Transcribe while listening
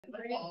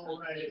All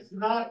right, it's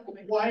not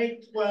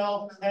quite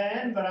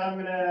 12:10, but I'm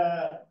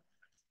gonna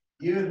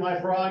use my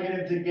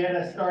prerogative to get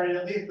us started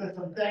at least with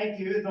some thank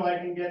yous so I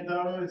can get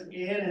those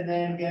in and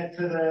then get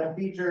to the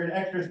featured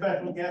extra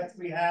special guests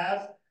we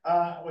have.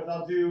 Which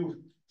I'll do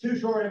too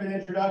short of an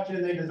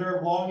introduction. They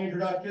deserve long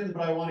introductions,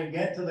 but I want to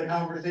get to the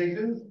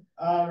conversations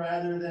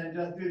rather than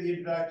just do the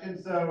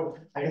introduction. So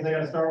I guess I got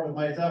to start with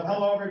myself.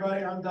 Hello,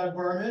 everybody. I'm Doug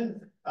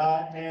Berman.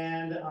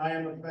 And I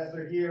am a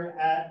professor here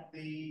at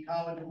the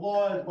College of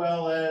Law, as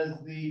well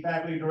as the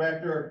faculty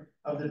director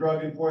of the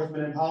Drug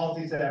Enforcement and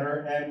Policy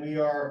Center. And we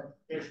are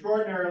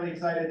extraordinarily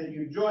excited that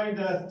you joined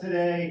us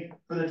today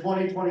for the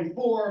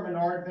 2024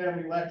 Menard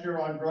Family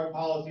Lecture on Drug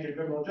Policy and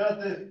Criminal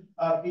Justice,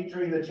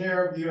 featuring the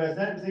chair of the U.S.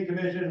 Sentencing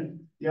Commission,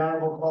 the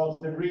Honorable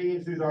Judge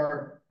Reeves, who's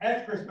our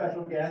extra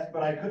special guest,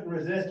 but I couldn't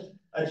resist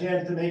a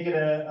chance to make it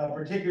a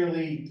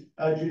particularly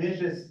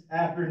judicious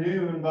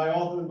afternoon by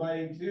also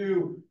inviting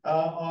two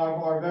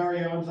our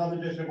very own Southern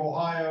District of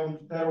Ohio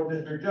Federal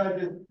District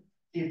Judges,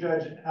 Chief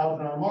Judge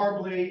Algenon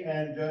Marbley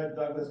and Judge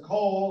Douglas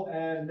Cole,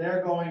 and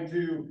they're going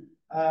to,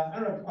 I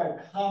don't know if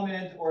quite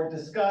comment or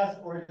discuss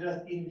or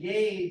just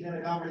engage in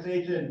a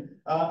conversation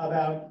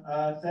about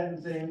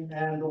sentencing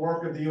and the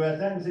work of the U.S.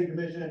 Sentencing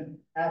Commission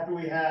after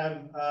we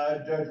have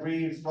Judge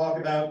Reeves talk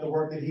about the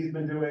work that he's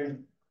been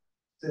doing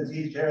since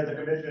he's chaired the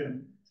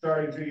commission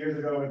starting 2 years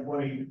ago in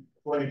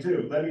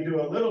 2022. Let me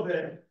do a little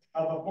bit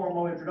of a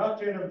formal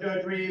introduction of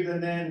Judge Reeves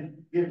and then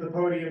give the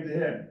podium to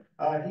him.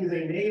 He's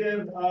a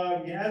native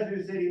of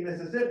Yazoo City,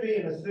 Mississippi,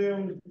 and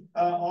assumed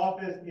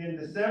office in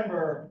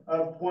December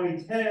of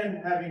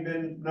 2010, having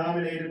been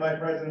nominated by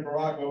President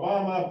Barack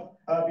Obama.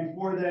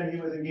 Before then,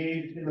 he was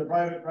engaged in the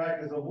private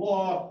practice of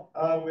law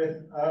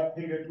with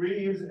Piggott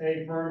Reeves,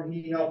 a firm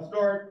he helped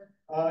start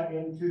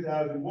in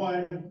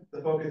 2001.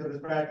 The focus of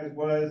his practice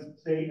was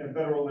state and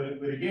federal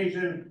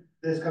litigation.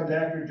 This comes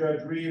after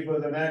Judge Reeves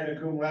was a magna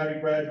cum laude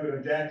graduate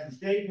of Jackson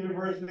State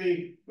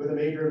University with a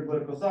major in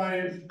political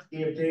science.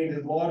 He obtained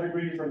his law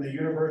degree from the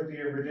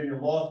University of Virginia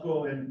Law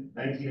School in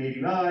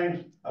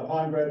 1989.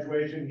 Upon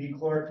graduation, he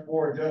clerked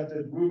for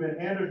Justice Reuben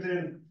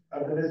Anderson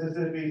of the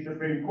Mississippi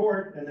Supreme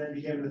Court and then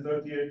became an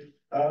associate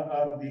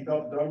of the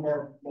Phelps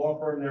Dunbar law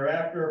firm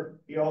thereafter.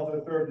 He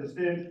also served a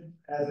stint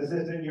as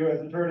Assistant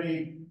U.S.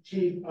 Attorney,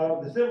 Chief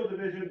of the Civil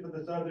Division for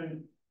the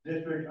Southern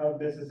District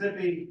of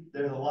Mississippi.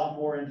 There's a lot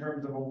more in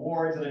terms of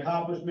awards and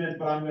accomplishments,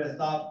 but I'm going to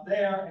stop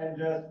there and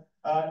just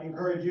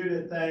encourage you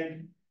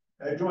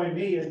to join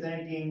me in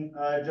thanking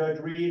Judge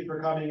Reeves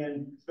for coming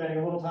and spending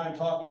a little time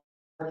talking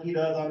what he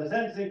does on the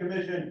Sentencing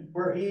Commission,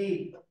 where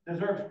he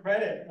deserves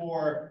credit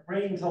for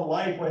bringing to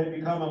life what had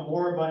become a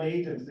moribund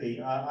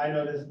agency. I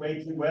know this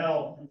way too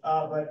well,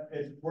 but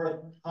it's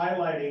worth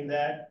highlighting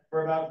that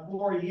for about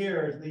 4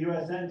 years, the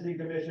U.S. Sentencing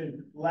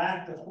Commission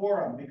lacked a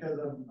quorum because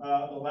of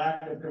the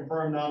lack of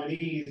confirmed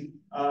nominees,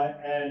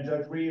 and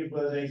Judge Reeves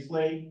was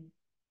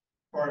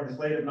part of the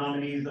slate of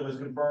nominees that was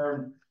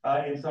confirmed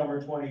in summer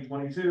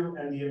 2022,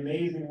 and the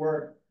amazing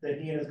work that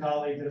he and his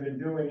colleagues have been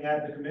doing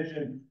at the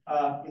commission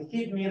is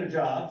keeping me in a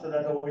job, so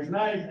that's always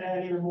nice,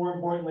 and even more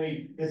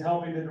importantly, is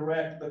helping to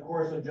direct the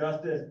course of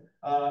justice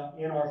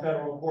in our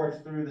federal courts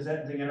through the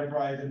sentencing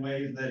enterprise in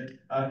ways that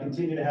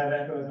continue to have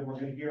echoes, and we're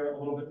going to hear a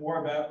little bit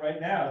more about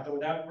right now. So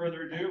without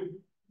further ado,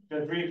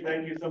 Judge Reeves,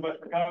 thank you so much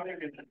for coming.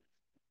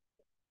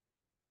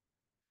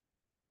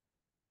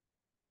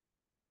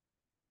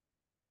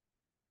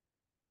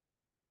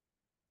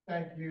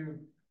 Thank you,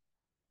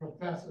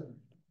 Professor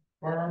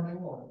Berman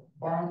or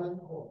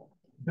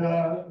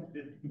Doug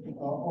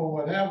or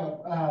whatever.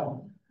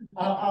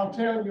 I'll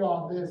tell you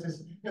all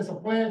this. It's a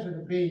pleasure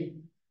to be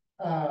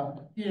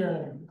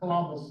here in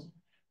Columbus,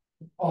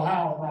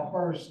 Ohio, my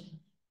first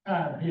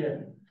time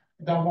here.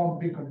 I don't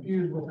want to be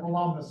confused with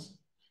Columbus,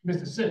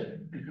 Mississippi.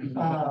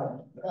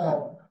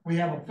 We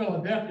have a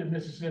Philadelphia,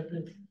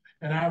 Mississippi,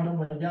 and I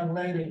remember a young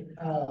lady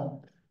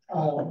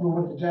who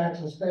went to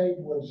Jackson State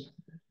was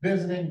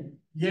visiting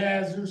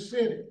Yazoo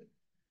City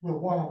with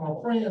one of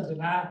her friends,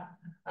 and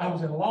I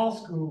was in law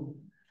school,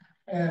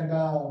 and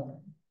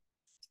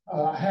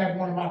I had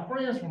one of my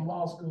friends from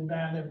law school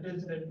down there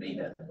visiting me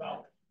at the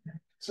law.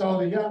 So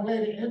the young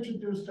lady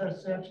introduced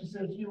herself. She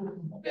said she was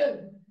from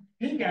Philly.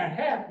 He got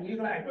happy. He's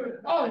like,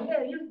 "Oh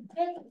yeah, you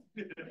from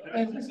Philly?"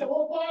 And she said,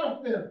 "What part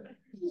of Philly?"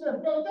 She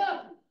said,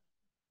 "Philadelphia."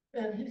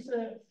 And he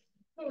said,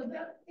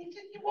 "Philadelphia?" He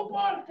said, "What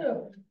part of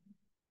Philly?"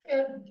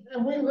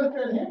 And we looked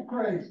at him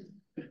crazy.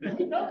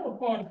 We know what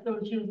part of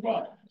Philly she was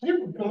from. She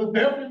was from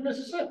Philadelphia,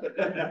 Mississippi.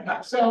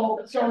 So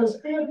it's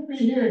good to be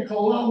here in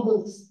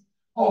Columbus,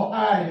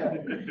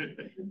 Ohio.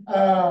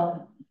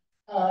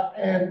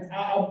 And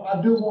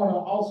I do want to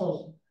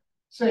also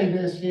say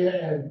this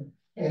here,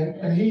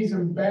 and he's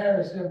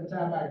embarrassed every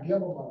time I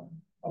give him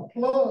a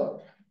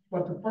plug.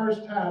 But the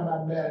first time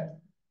I met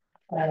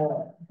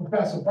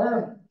Professor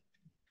Berman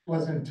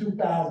was in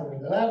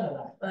 2011,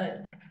 I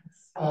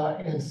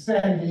think, in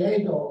San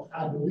Diego,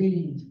 I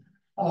believe,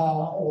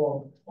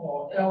 or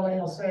LA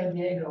or San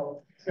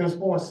Diego. It was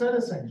for a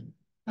citizen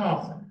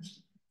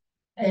conference.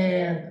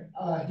 And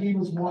he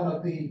was one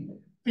of the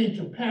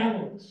featured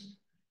panelists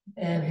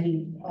and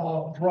he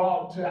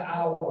brought to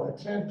our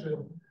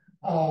attention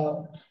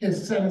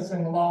his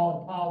sentencing law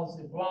and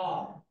policy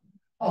blog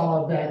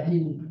that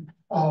he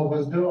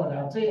was doing.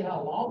 I'll tell you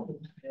how long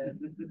it's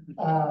been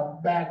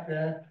back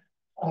there.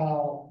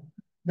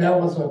 There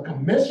was a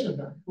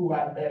commissioner who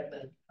I met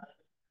there,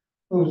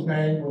 whose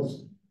name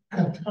was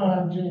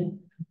Ketanji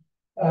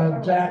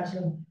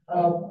Jackson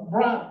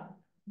Brown.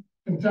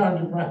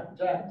 Ketanji Brown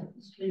Jackson,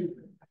 excuse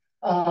me.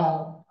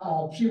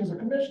 She was a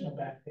commissioner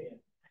back then,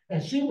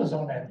 and she was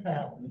on that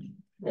panel.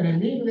 And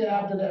immediately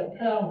after that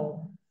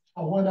panel,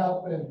 I went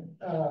up and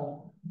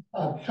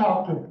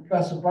talked to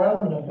Professor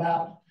Berman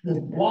about this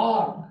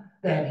blog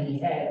that he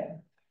had.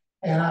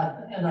 And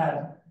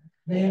I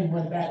then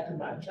went back to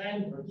my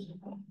chambers,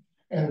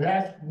 and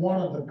that's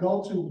one of the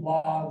go-to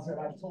blogs that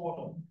I sort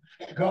of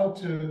go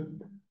to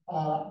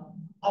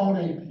on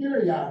a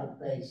periodic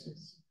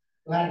basis,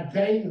 like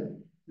daily,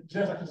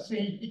 just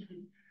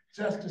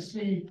to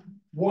see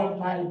what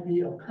might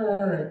be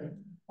occurring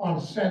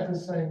on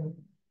sentencing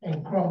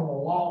and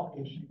criminal law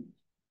issues.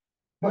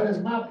 But it's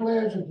my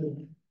pleasure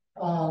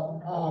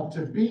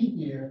to be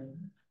here,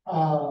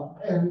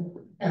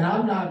 and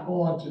I'm not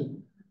going to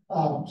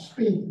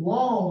speak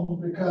long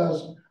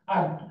because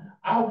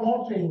I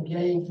want to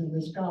engage in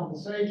this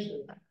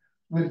conversation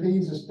with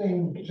these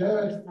esteemed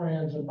judge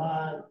friends of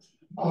mine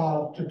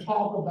to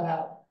talk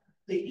about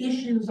the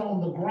issues on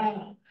the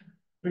ground,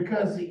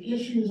 because the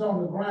issues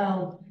on the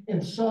ground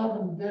in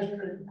Southern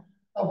District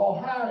of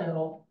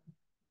Ohio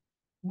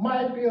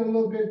might be a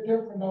little bit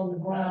different on the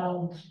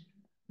grounds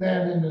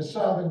than in the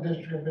Southern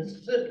District of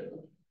Mississippi.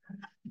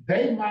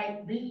 They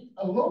might be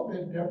a little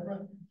bit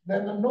different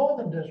than the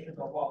Northern District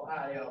of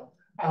Ohio,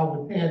 I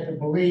would tend to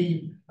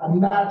believe. I'm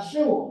not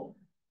sure.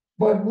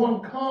 But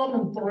one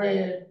common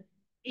thread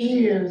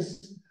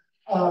is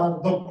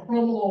the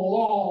criminal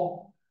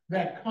law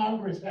that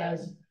Congress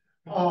has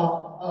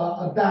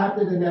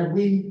adopted and that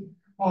we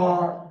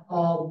are,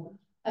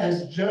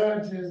 as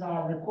judges,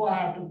 are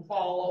required to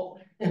follow,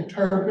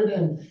 interpret,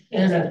 and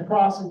as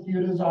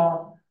prosecutors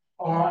are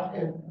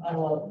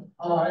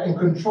in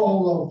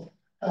control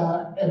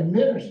of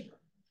administer.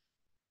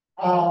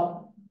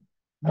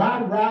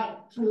 My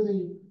route to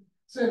the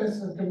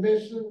Sentencing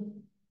Commission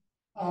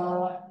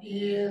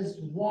is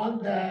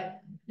one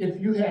that if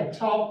you had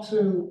talked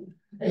to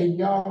a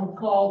young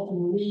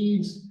Carlton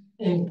Reeves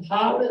in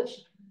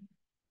college,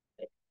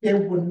 it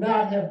would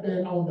not have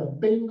been on the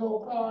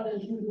bingo card,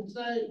 as you would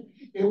say.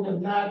 It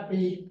would not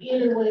be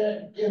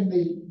anywhere in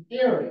the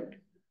area.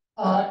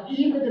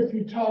 Even if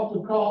you talk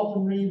to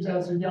Carlton Reeves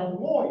as a young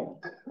lawyer,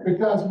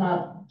 because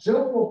my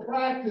general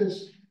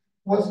practice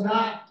was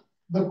not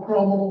the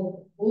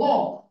criminal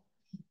law.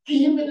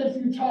 Even if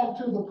you talk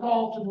to the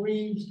Carlton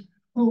Reeves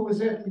who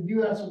was at the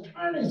U.S.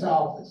 Attorney's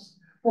Office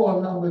for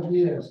a number of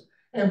years,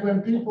 and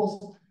when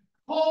people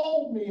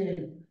called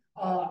me,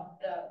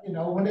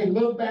 when they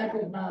look back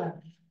at my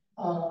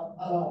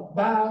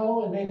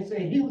bio and they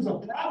say he was a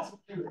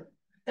prosecutor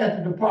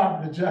at the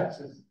Department of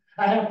Justice,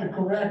 I have to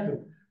correct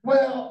them.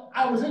 Well,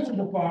 I was in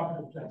the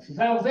Department of Justice.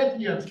 I was at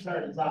the U.S.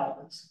 Attorney's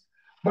Office,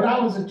 but I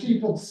was the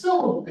chief of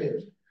civil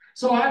division.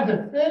 So I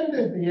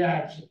defended the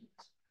actions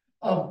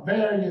of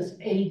various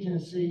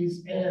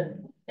agencies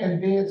and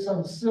did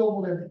some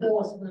civil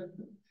enforcement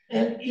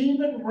and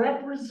even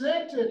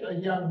represented a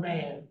young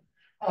man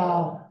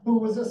who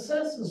was a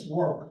census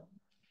worker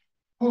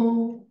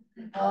who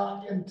in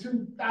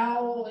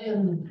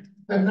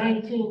the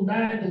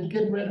 1990s,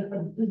 getting ready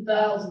for the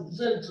 2000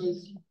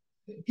 census,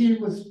 he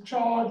was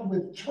charged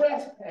with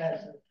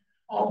trespassing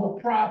on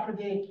the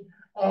property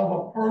of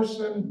a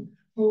person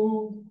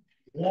who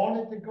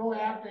wanted to go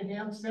after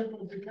him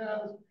simply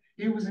because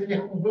he was a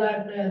young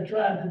Black man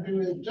trying to do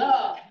his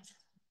job.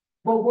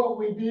 But what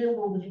we did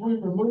was we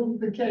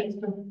removed the case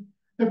to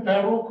the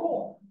federal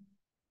court,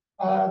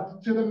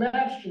 to the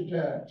magistrate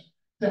judge,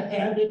 to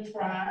have it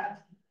tried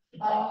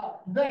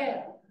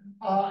there.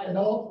 And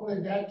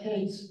ultimately that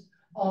case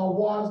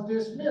was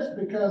dismissed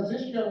because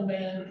this young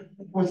man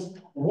was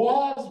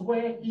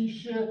where he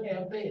should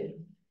have been.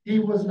 He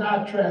was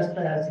not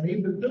trespassing, he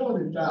was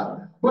doing his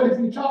job. But if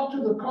you talk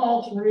to the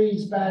Carlton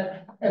Reeves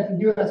back at the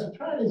U.S.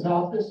 Attorney's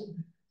Office,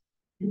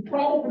 you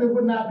probably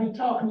would not be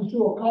talking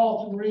to a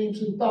Carlton Reeves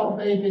who thought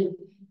maybe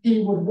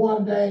he would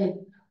one day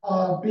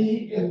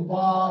be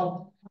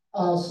involved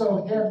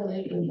so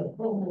heavily in the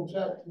criminal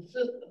justice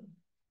system.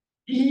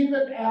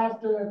 Even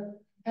after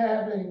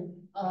having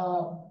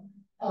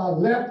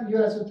left the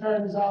U.S.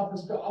 Attorney's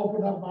Office to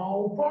open up my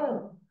own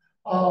firm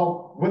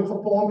with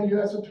the former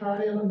U.S.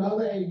 Attorney and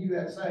another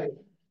AUSA.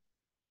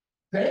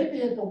 They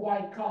did the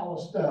white collar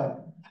stuff.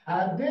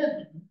 I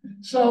didn't.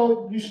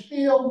 So you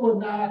still would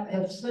not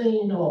have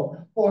seen,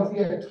 or if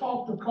you had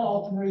talked to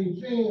Carlton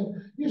Reeves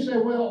in, you say,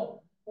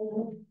 well,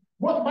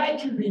 what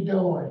might you be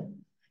doing?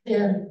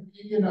 And,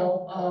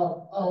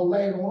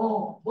 later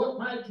on, what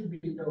might you be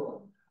doing?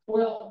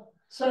 Well,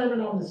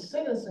 serving on the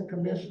Sentencing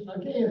Commission,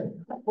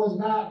 again, was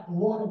not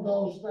one of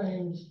those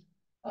things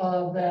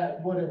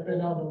that would have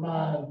been on the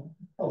mind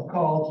of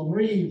Carlton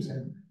Reeves.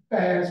 And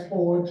fast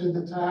forward to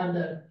the time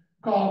that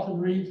Carlton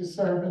Reeves is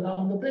serving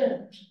on the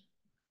bench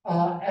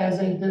as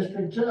a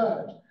district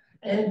judge.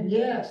 And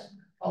yes,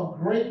 a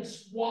great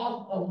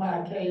swath of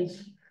my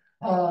case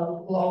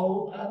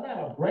load,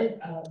 not a great,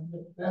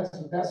 that's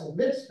a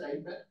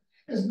misstatement,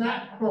 it's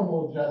not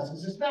criminal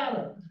justice. It's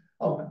not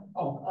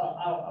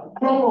a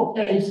criminal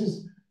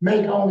cases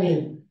make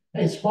only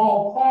a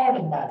small part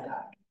of my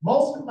docket.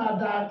 Most of my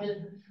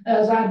docket,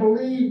 as I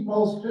believe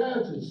most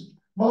judges,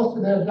 most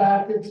of their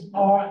dockets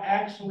are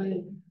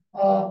actually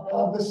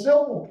the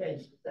civil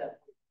cases that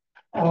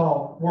we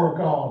work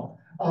on.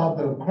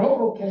 The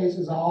criminal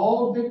cases are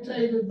all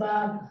dictated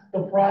by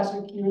the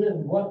prosecutor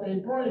and what they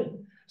bring.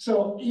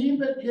 So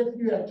even if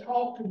you had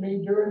talked to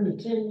me during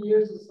the 10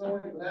 years or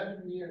so,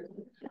 11 years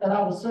that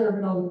I was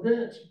serving on the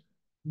bench,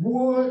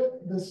 would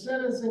the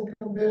Sentencing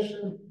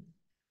Commission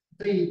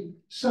be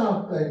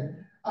something?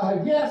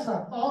 Yes,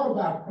 I thought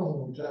about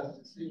criminal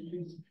justice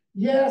issues.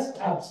 Yes,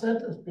 I've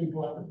sentenced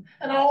people on it.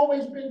 And I've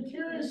always been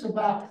curious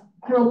about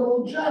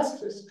criminal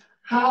justice.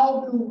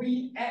 How do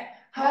we act?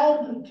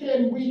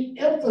 Can we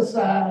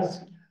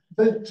emphasize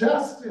the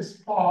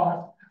justice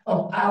part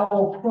of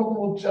our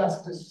criminal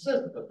justice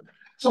system?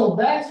 So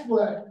that's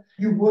what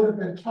you would have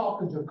been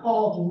talking to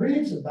Carlton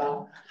Reeves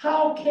about.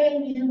 How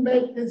can you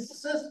make this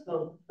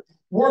system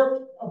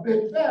work a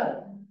bit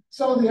better?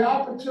 So the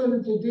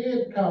opportunity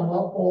did come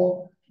up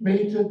for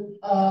me to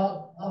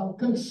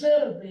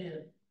consider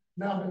being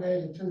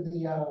nominated to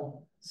the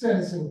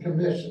Sentencing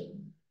Commission.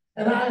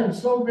 And I am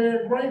so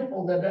very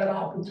grateful that that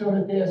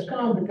opportunity has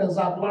come, because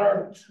I've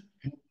learned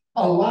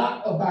a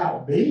lot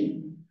about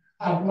me.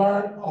 I've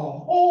learned a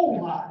whole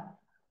lot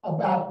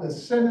about the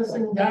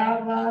sentencing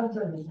guidelines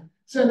and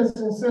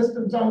sentencing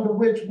systems under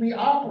which we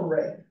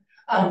operate.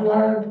 I've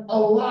learned a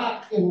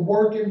lot in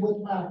working with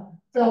my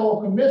fellow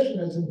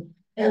commissioners,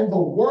 and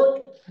the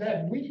work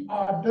that we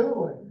are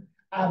doing,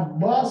 I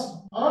must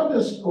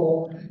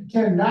underscore,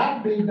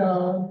 cannot be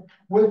done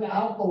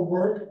without the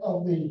work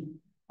of the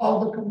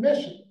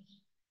commission.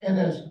 And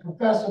as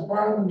Professor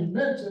Berman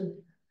mentioned,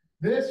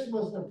 this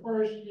was the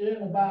first year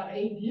in about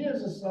 8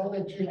 years or so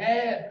that you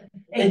had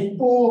a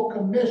full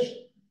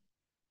commission.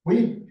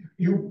 They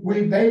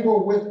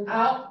were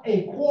without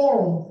a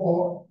quorum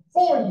for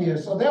 4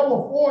 years. So there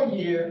were 4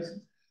 years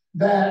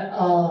that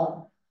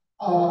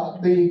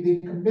the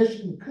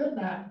commission could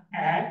not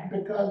act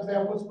because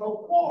there was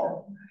no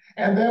quorum.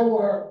 And there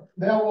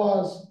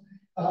was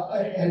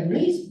at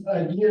least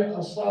a year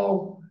or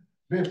so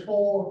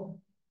before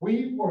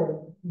we were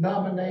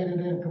nominated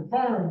and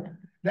confirmed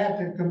that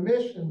the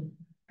commission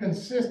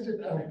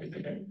consisted of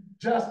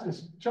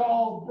Justice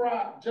Charles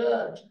Brock,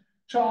 Judge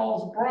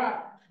Charles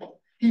Brock.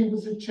 He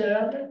was a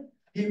chairman,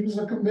 he was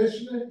a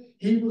commissioner,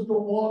 he was the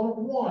one of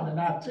one. And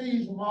I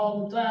tease him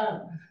all the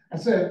time. I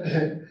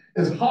said,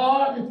 it's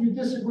hard if you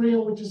disagree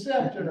with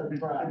yourself, Judge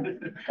Brock.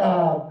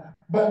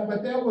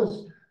 But there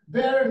was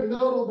very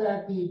little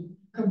that the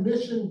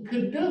commission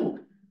could do,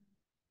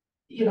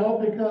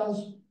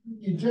 because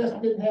you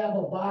just didn't have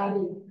a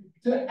body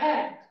to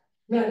act.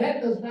 Now,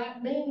 that does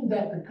not mean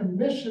that the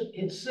commission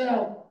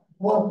itself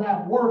was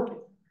not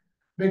working,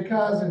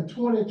 because in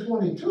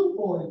 2022,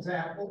 for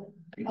example,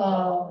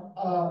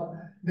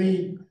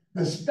 the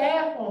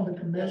staff on the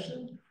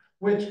commission,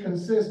 which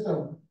consists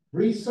of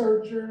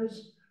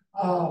researchers,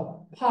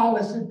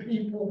 policy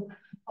people,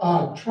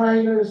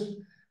 trainers,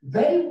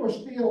 they were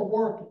still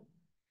working.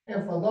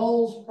 And for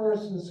those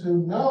persons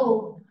who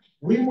know,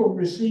 we were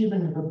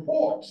receiving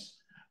reports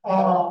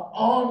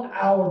on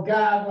our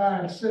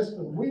guideline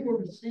system. We were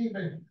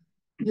receiving,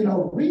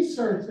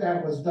 research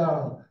that was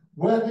done,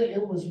 whether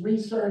it was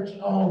research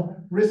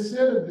on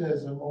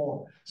recidivism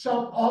or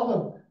some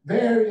other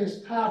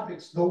various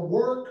topics. The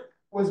work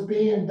was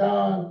being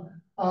done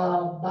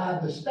by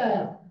the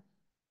staff.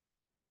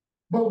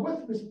 But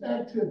with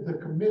respect to the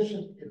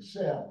commission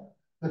itself,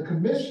 the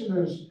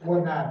commissioners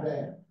were not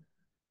there.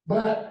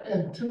 But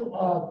in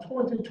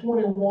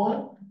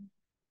 2021,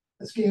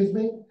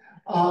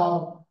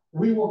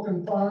 we were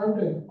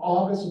confirmed in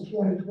August of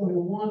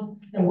 2021,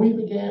 and we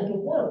began to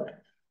work.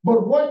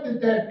 But what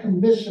did that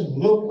commission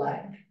look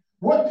like?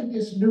 What did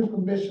this new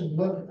commission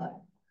look like?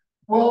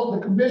 Well, the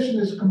commission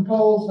is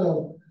composed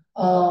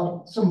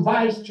of some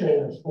vice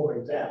chairs, for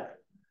example.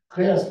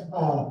 There's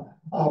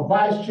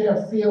Vice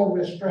Chair Phil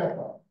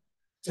Restrepo,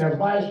 there's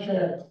Vice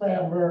Chair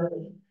Claire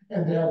Murray,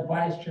 and there's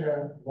Vice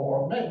Chair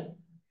Laura May.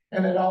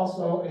 And it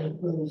also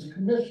includes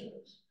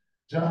commissioners,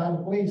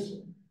 John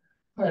Gleason,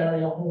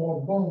 Claria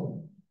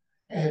Horn-Boone,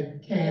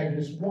 and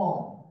Candace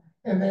Wong.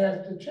 And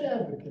there's the chair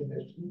of the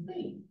commission,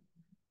 me.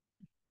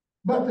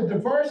 But the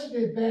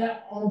diversity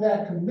there on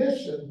that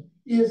commission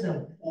is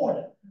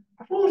important,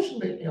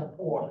 crucially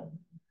important.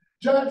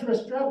 Judge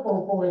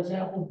Restrepo, for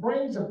example,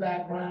 brings a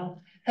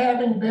background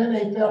having been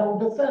a federal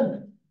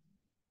defendant,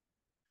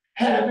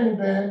 having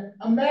been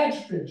a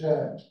magistrate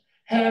judge,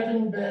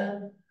 having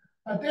been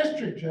a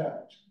district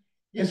judge,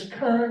 is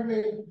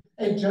currently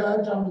a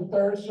judge on the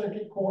Third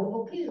Circuit Court of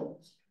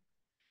Appeals.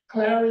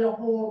 Claria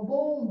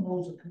Horn-Boone,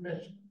 who's a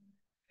commissioner.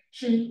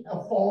 She,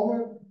 a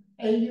former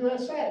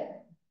AUSA,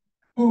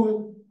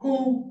 who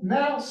who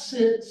now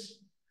sits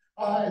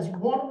as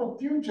one of a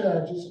few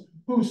judges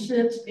who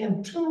sits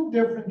in two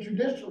different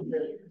judicial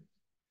districts,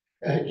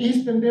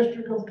 Eastern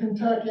District of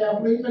Kentucky, I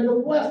believe, and the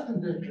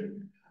Western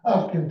District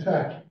of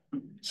Kentucky.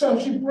 So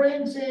she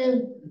brings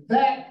in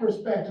that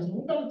perspective.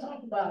 We're going to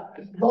talk about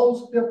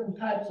those different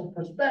types of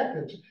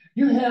perspectives.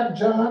 You have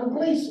John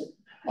Gleason,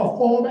 a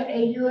former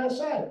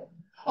AUSA,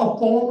 a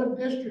former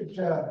district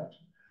judge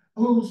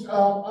who's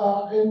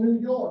in New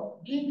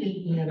York,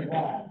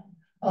 EDNY,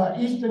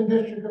 Eastern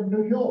District of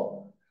New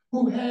York,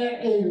 who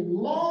had a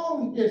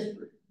long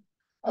history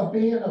of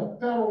being a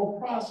federal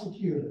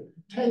prosecutor,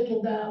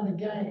 taking down the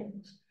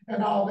gangs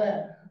and all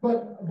that,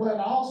 but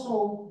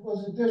also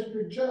was a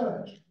district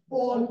judge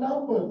for a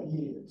number of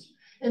years.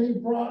 And he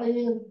brought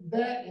in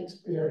that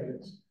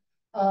experience.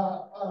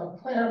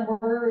 Claire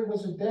Murray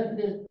was a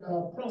deputy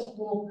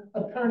principal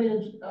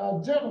attorney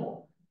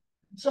general.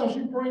 So she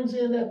brings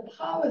in that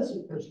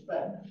policy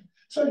perspective.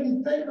 So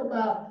you think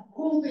about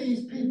who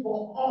these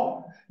people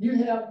are.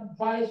 You have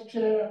Vice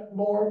Chair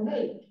Laura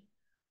May,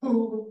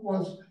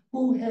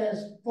 who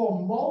has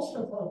for most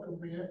of her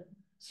career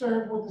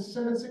served with the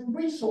Sentencing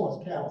Resource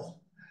Council.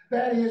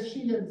 That is,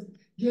 she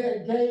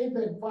gave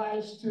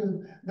advice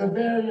to the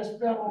various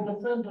federal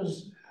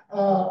defenders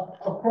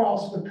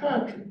across the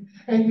country.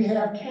 And you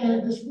have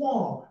Candace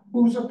Wong,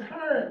 who's a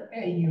current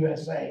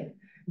AUSA,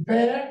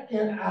 there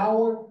in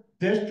our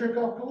District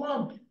of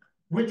Columbia,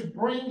 which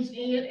brings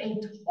in a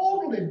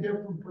totally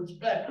different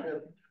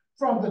perspective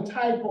from the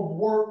type of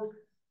work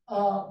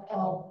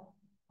other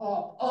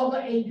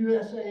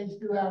AUSAs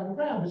do out on the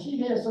ground. But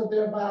she heads up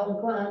their violent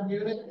crime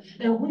unit,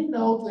 and we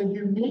know the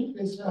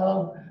uniqueness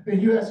of the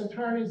U.S.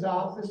 Attorney's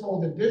Office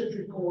or the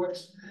district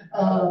courts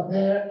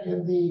there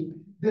in the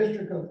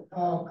District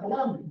of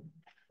Columbia.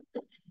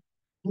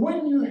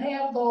 When you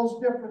have those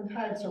different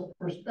types of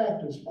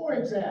perspectives, for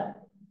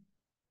example,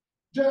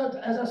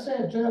 as I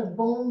said, Judge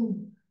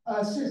Boone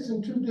sits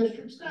in two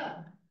districts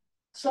now.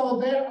 So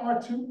there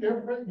are two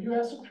different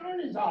U.S.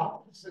 Attorney's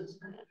offices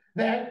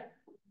that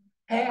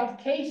have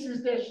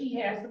cases that she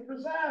has to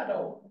preside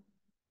over.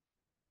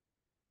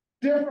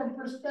 Different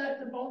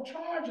perspective on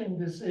charging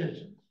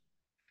decisions.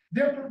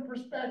 Different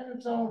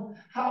perspectives on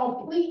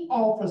how plea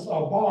offers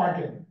are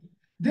bargained.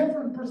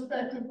 Different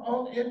perspective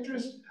on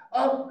interest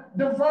of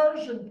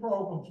diversion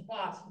programs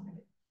possibly.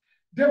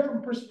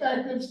 Different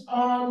perspectives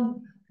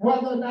on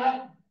whether or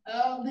not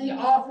the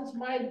office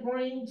might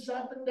bring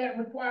something that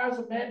requires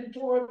a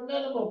mandatory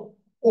minimum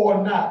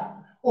or not,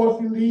 or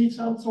if you leave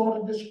some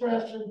sort of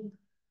discretion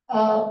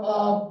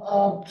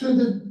to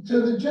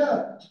the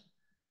judge.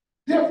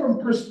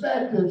 Different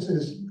perspectives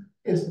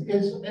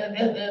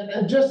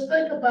and just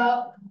think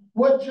about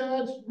what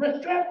Judge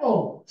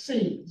Restrepo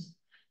sees.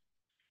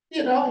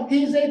 You know,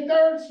 he's a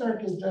Third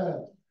Circuit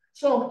judge,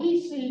 so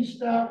he sees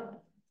stuff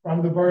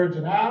from the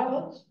Virgin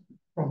Islands,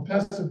 from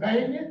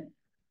Pennsylvania,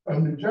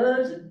 from New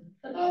Jersey,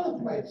 and other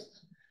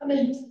places. I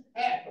mean,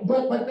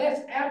 but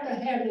that's after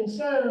having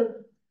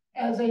served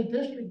as a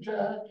district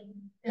judge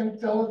in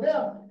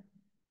Philadelphia.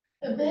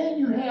 And then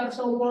you have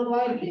someone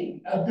like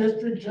me, a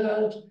district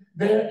judge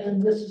there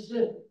in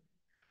Mississippi,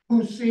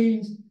 who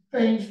sees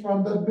things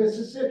from the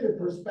Mississippi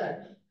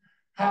perspective,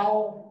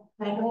 how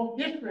criminal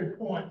history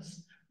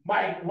points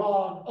might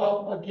log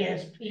up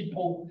against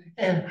people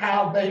and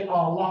how they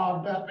are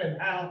logged up and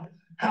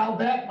how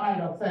that might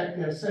affect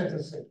their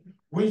sentencing.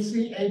 We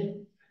see a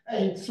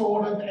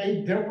sort of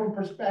a different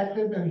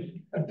perspective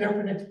and a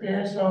different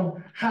experience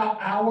on how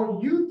our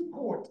youth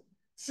court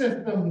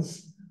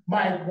systems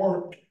might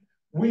work.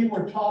 We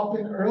were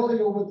talking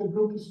earlier with a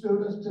group of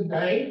students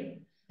today,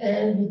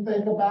 and you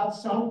think about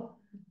some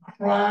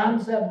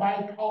crimes that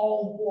might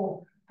call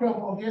for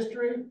criminal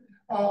history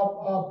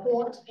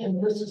points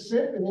in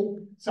Mississippi.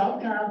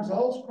 Sometimes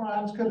those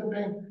crimes could have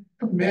been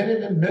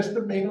committed in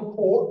misdemeanor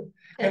court,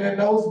 and in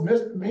those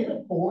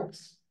misdemeanor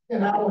courts,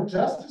 in our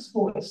justice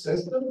court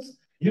systems,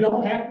 you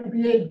don't have to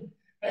be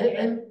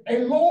a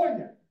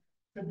lawyer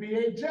to be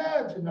a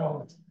judge in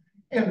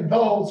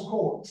those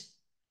courts.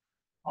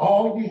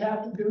 All you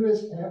have to do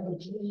is have a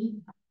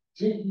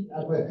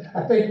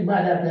I think you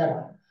might have to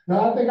have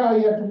I think all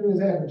you have to do is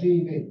have a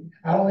GED.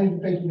 I don't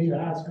even think you need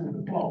a high school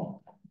diploma.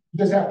 You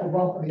just have to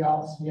run for the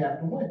office and you have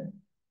to win.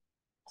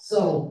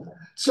 So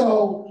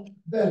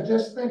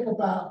just think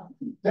about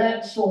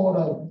that sort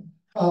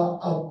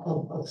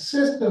of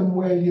system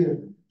where you're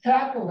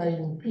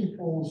calculating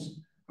people's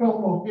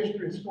criminal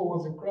history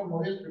scores and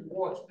criminal history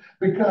points,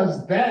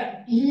 because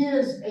that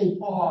is a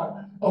part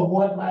of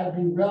what might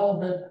be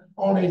relevant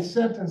on a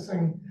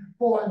sentencing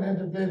for an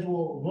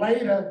individual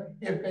later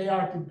if they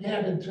are to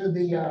get into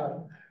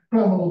the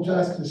criminal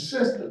justice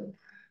system.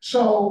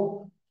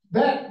 So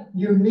that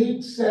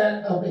unique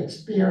set of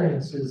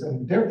experiences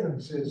and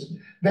differences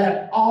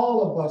that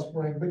all of us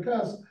bring,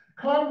 because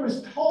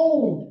Congress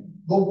told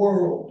the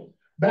world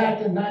back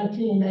in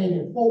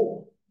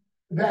 1984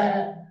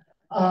 that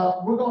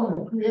we're going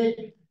to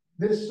create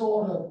this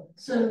sort of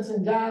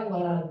sentencing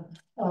guideline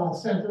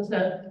sentence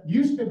that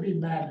used to be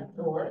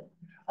mandatory.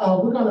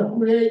 We're going to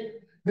create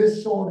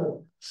this sort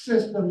of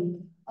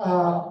system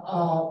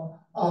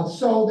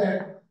so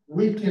that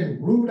we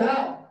can root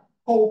out,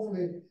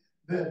 hopefully,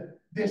 the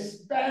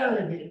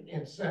disparity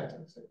in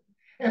sentencing.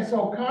 And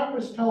so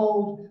Congress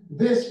told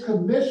this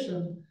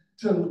commission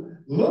to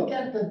look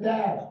at the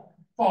data,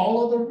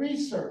 follow the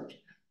research,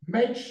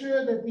 make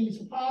sure that these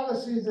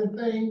policies and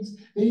things,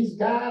 these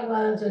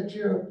guidelines that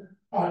you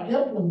are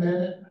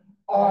implemented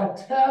are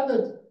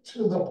tethered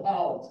to the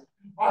policy,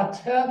 are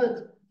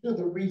tethered to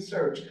the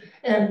research,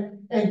 and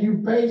you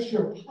base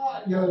your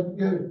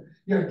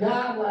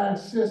guideline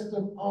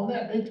system on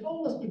that. They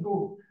told us to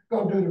go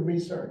do the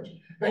research.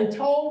 They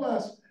told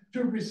us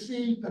to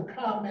receive the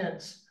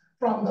comments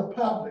from the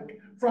public,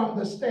 from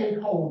the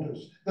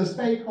stakeholders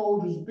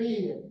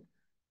being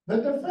the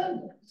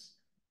defendants,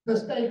 the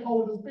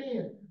stakeholders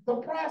being the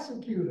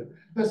prosecutor,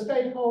 the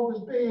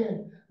stakeholders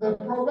being the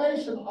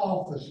probation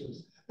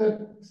officers,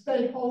 the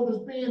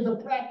stakeholders being the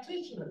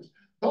practitioners,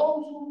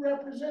 those who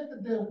represent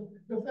the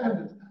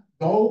defendants,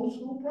 those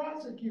who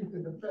prosecute the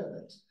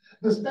defendants,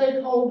 the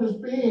stakeholders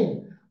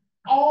being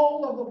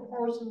all of the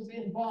persons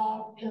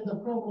involved in the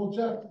criminal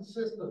justice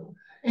system,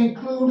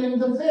 including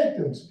the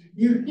victims.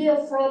 You hear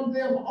from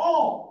them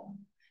all.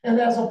 And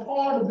as a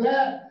part of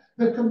that,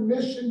 the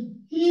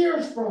commission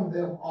hears from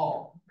them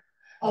all.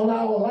 On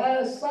our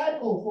last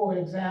cycle, for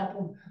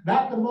example,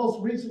 not the most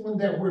recent one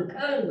that we're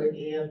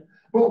currently in,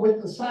 but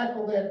with the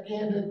cycle that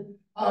ended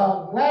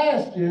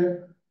last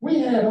year, we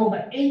had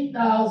over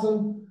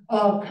 8,000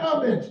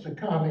 comments to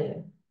come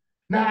in.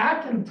 Now,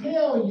 I can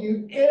tell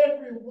you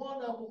every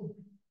one of them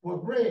was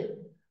read.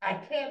 I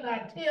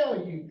cannot tell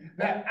you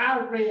that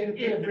I read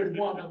every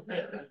one of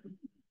them.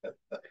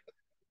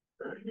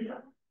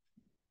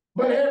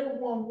 But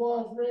everyone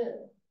was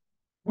read.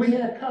 We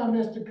had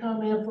comments to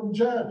come in from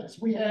judges.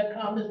 We had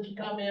comments to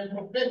come in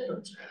from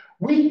victims.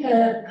 We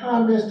had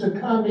comments to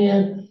come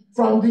in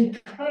from the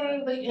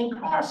currently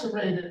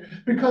incarcerated,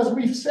 because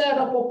we've set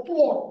up a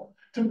portal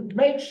to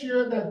make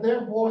sure that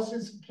their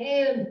voices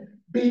can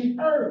be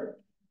heard.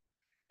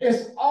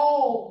 It's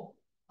all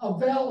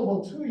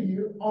available to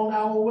you on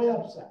our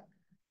website,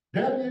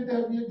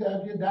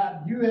 www.ussc.gov.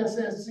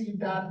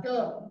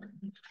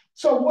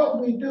 So what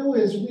we do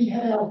is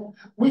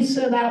we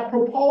send out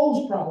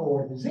proposed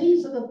priorities.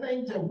 These are the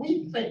things that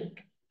we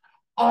think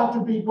ought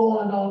to be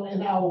going on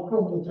in our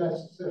criminal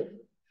justice system.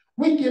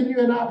 We give you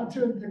an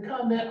opportunity to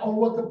comment on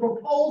what the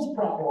proposed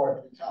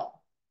priorities are.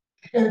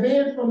 And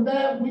then from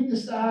that, we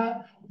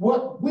decide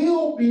what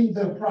will be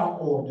the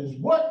priorities.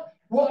 What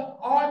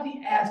are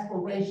the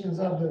aspirations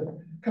of the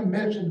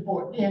commission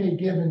for any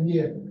given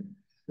year?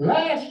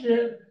 Last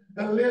year,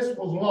 the list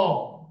was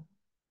long.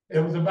 It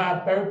was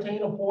about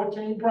 13 or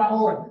 14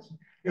 priorities.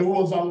 It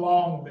was a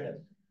long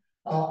list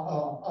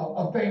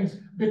of things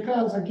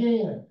because,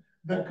 again,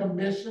 the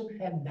commission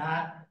had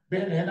not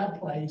been in a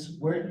place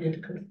where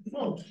it could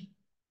function.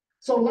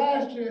 So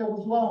last year it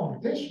was long.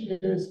 This year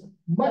is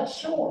much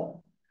shorter,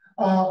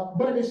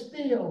 but it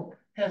still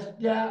has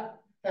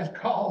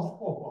caused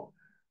for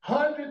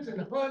hundreds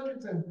and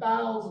hundreds and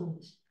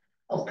thousands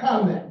of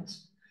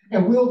comments.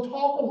 And we'll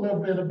talk a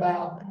little bit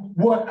about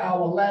what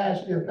our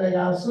last year thing.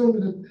 I assume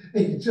that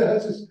the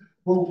judges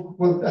will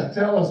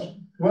tell us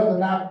whether or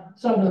not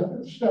some of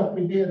the stuff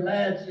we did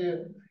last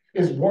year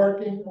is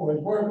working or is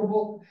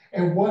workable,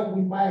 and what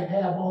we might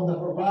have on the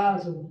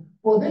horizon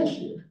for this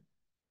year.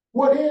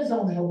 What is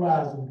on the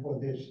horizon for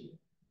this year?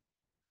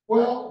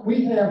 Well,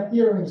 we have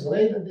hearings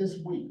later this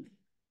week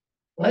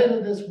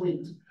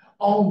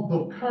on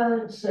the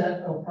current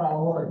set of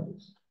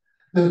priorities.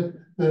 The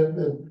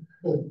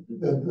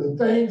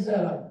things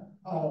that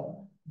are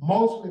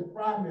mostly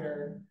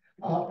primary,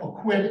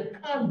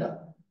 acquitted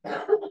conduct.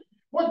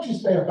 What you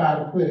say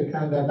about acquitted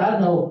conduct? I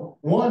know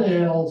one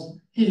else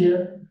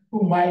here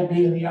who might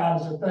be in the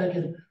audience of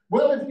thinking,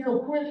 well, if you're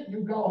acquitted,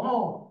 you go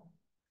home.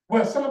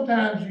 Well,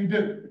 sometimes you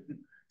do.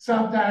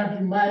 Sometimes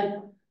you might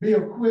be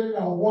acquitted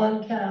on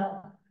one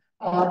count,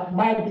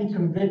 might be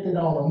convicted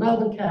on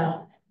another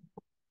count,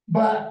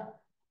 but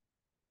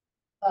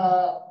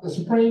the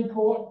Supreme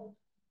Court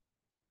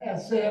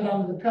has said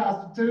under the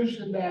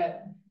Constitution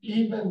that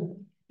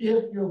even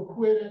if you're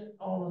acquitted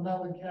on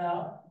another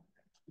count,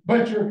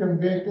 but you're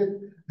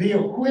convicted, the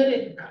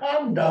acquitted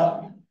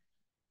conduct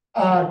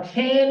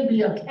can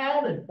be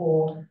accounted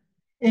for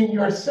in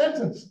your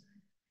sentence,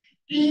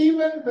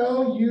 even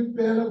though you've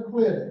been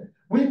acquitted.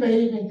 We may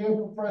even hear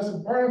Professor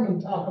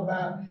Berman talk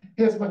about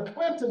his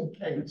McClinton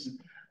case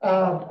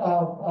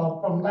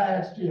from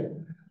last year.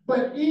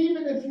 But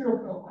even if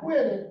you're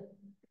acquitted,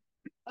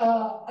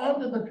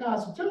 under the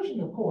Constitution,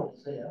 the court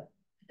said,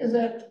 is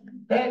that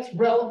that's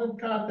relevant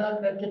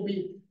conduct that can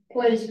be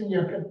placed in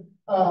your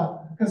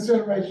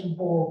consideration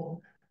for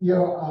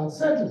your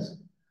sentencing.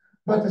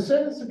 But the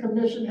Sentencing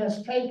Commission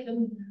has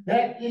taken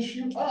that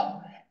issue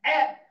up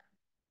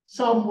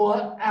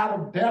somewhat out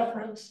of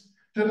deference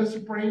to the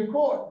Supreme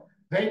Court.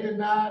 They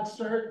denied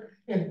cert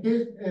in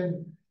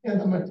the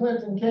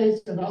McClinton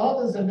case and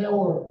others, and there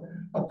were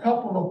a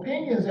couple of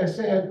opinions that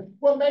said,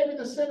 well, maybe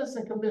the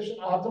Sentencing Commission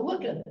ought to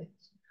look at this.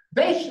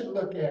 They should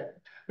look at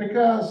it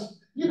because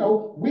you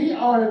know, we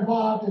are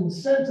involved in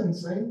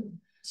sentencing.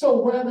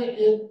 So whether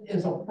it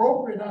is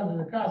appropriate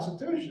under the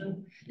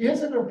Constitution,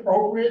 is it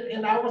appropriate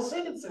in our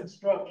sentencing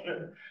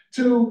structure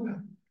to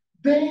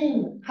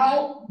deem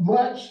how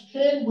much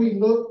can we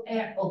look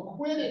at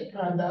acquitted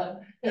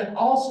conduct and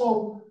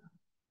also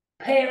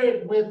pair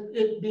it with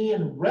it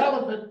being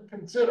relevant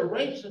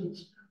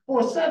considerations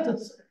for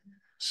sentencing.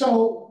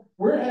 So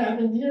we're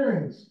having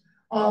hearings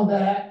on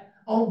that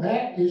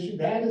issue.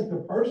 That is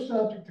the first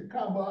subject to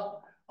come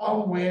up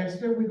on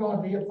Wednesday. We're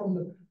going to hear from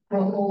the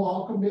Criminal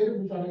Law Committee.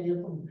 We're going to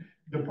hear from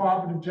the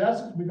Department of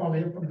Justice. We're going to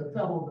hear from the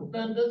federal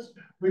defenders.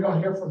 We're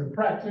going to hear from the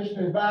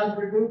practitioner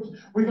advisory groups.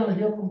 We're going to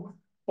hear from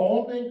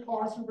formerly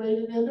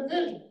incarcerated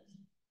individuals.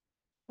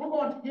 We're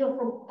going to hear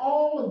from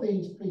all of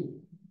these people.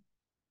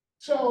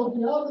 So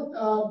the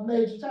other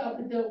major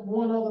topic,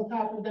 one other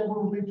topic that we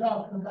will be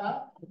talking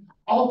about,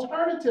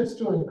 alternatives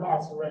to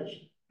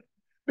incarceration.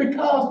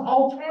 Because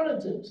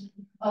alternatives,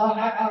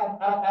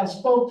 I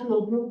spoke to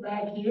a group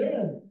back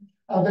here,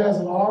 and there's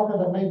an article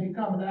that may be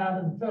coming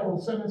out in the Federal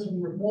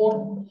Sentencing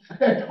Report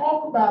that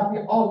talk about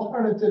the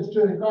alternatives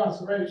to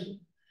incarceration.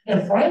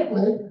 And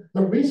frankly,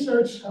 the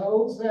research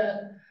shows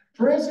that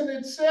prison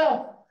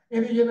itself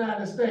in the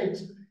United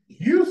States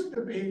used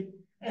to be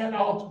an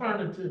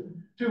alternative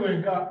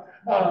to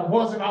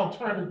was an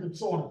alternative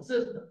sort of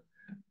system.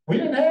 We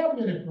didn't have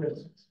many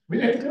prisons. We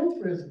didn't do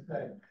prison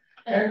things.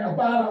 And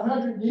about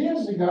 100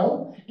 years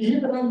ago,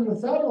 even under the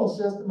federal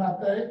system, I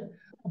think,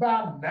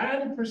 about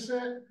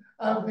 90%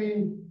 of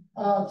the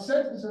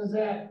sentences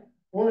that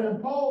were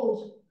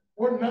imposed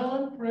were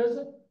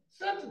non-prison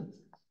sentences.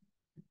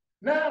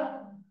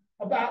 Now,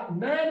 about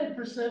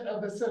 90%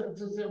 of the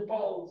sentences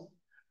imposed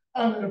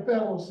under the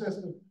federal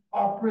system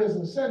are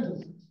prison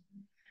sentences.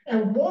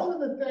 And one of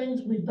the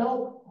things we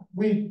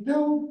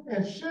do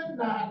and should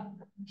not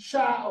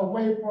shy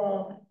away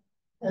from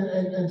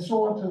and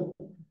sort of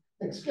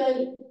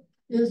escape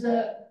is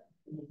that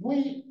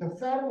the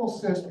federal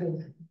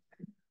system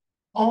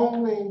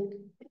only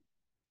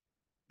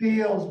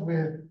deals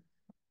with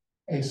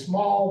a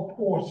small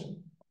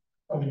portion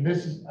of the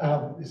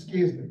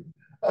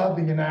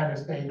United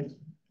States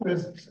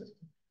prison system.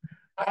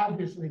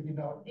 Obviously, you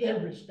know,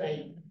 every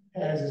state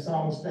has its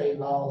own state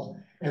laws,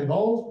 and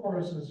those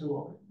persons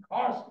who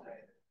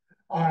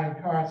are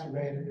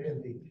incarcerated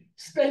in the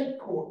state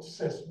court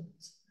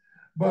systems.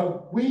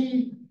 But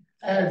we,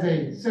 as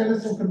a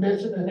sentencing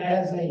commission and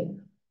as a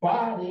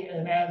body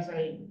and as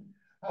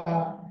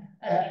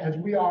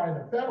we are in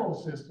the federal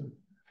system,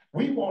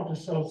 we want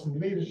to show some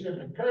leadership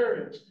and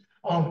courage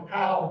on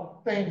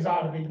how things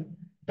ought to be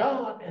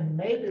done, and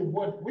maybe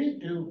what we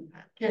do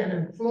can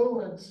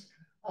influence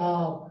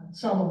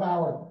some of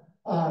our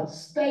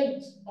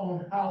states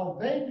on how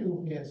they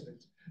do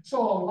business. So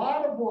a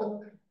lot of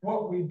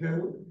what we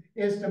do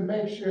is to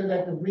make sure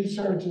that the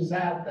research is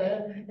out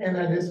there and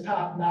that it's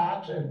top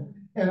notch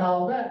and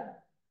all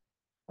that,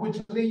 which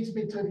leads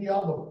me to the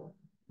other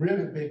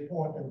really big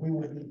point that we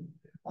will be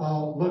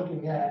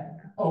looking at.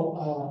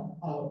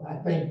 I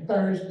think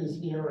Thursday's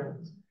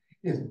hearing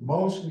is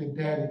mostly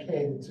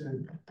dedicated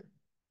to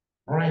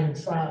brain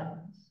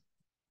science,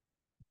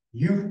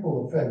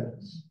 youthful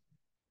offenders.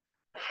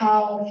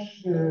 How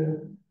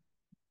should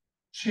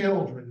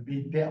children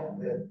be dealt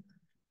with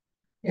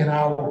in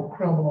our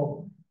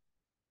criminal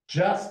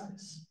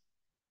justice?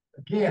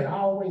 Again, I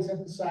always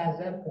emphasize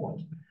that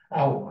point.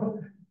 Our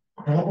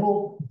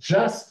criminal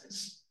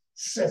justice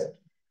system.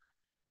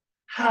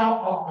 How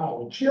are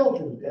our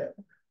children dealt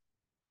with?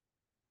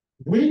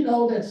 We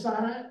know that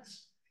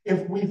science,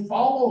 if we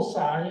follow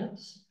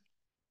science,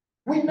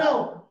 we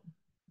know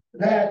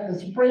that the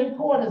Supreme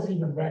Court has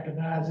even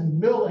recognized in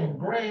Miller and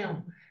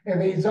Graham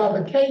and these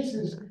other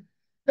cases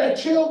that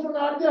children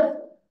are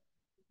different.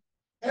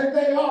 And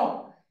they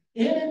are.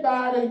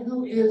 Anybody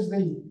who is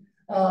the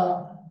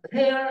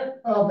parent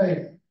of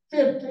a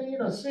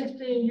 15 or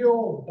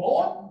 16-year-old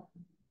boy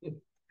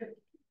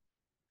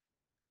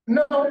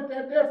know that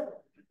they're different.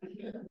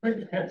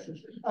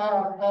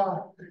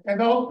 And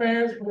those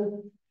parents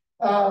with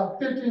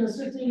 15 or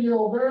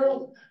 16-year-old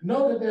girls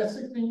know that they're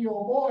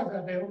 16-year-old boys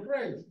and they were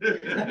crazy.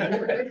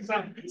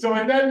 So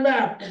it doesn't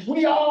matter.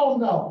 We all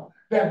know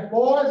that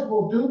boys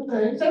will do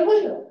things, and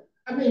will.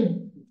 I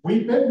mean,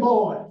 we've been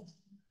boys,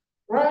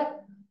 right?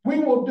 We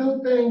will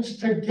do things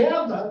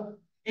together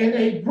in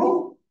a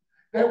group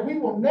that we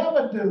will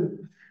never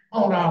do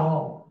on our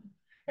own.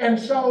 And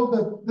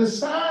so the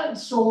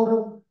science sort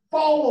of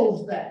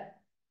follows that.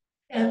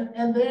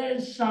 And there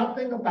is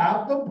something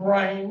about the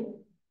brain,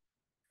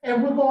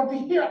 and we're going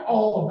to hear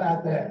all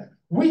about that.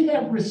 We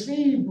have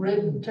received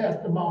written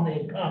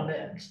testimony and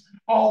comments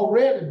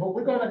already, but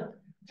we're going to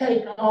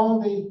take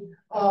on the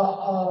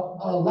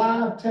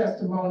live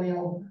testimony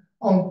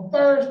on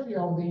Thursday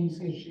on these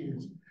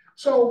issues.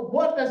 So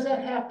what does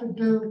that have to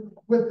do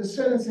with the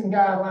sentencing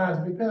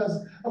guidelines?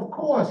 Because, of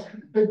course,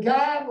 the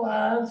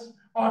guidelines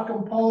are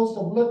composed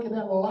of looking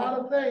at a lot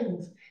of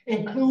things,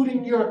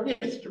 including your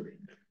history,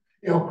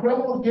 your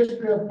criminal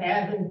history of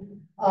having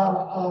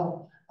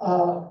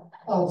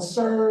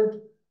served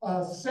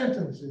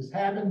sentences,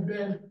 having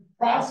been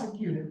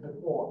prosecuted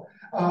before.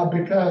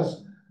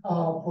 Because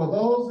for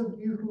those of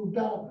you who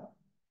don't know,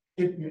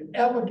 if you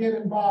ever get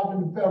involved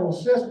in the federal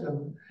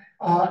system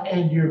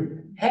and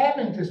you're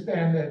having to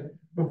stand there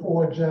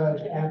before a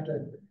judge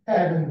after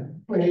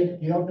having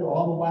pleaded guilty or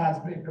otherwise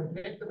been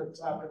convicted of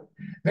something,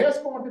 there's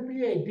going to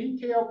be a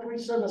detailed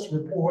pre-sentence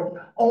report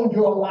on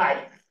your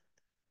life,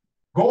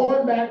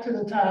 going back to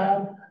the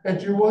time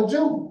that you were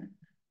due,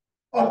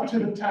 up to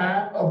the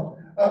time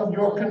of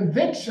your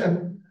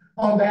conviction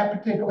on that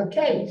particular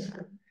case.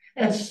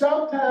 And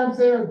sometimes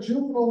there are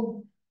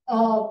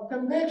juvenile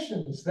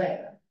convictions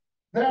there.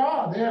 There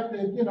have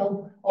been,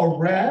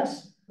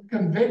 arrests,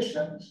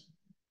 convictions.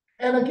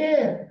 And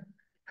again,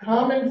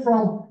 coming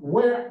from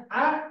where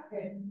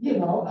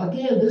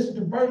again, this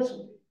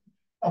diversity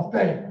of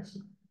things.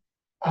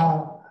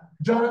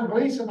 John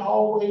Gleason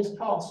always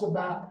talks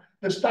about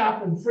the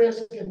stop and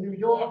frisk in New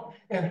York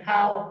and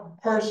how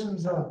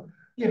persons were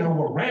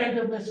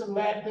randomly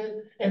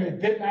selected, and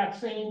it did not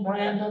seem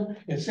random.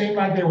 It seemed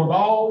like there was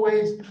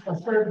always a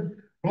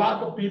certain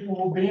block of people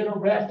who were being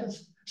arrested,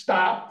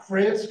 stopped,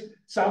 frisked,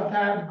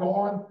 sometimes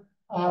going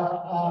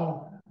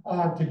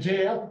to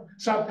jail,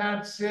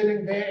 sometimes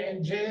sitting there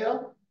in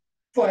jail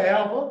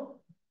forever,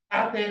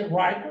 out there at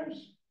Rikers.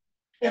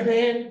 And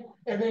then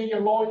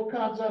your lawyer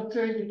comes up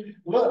to you,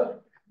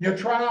 look, your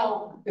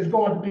trial is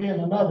going to be in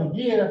another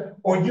year,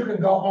 or you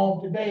can go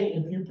home today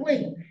if you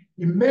please.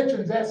 He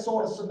mentions that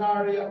sort of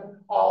scenario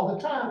all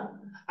the time.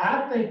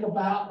 I think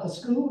about a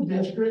school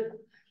district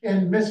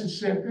in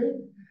Mississippi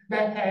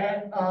that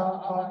had,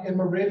 in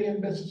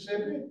Meridian,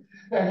 Mississippi,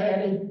 that had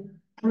a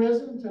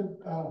prison to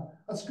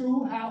a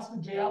schoolhouse to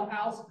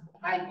jailhouse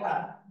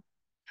pipeline,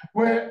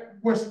 where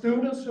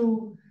students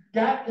who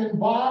got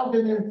involved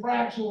in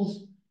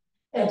infractions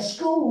at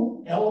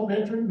school,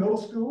 elementary, middle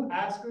school,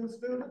 high school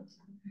students,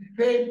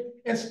 they,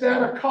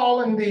 instead of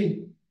going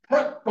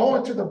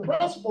to the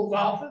principal's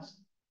office,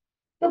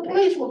 the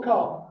police were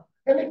called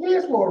and the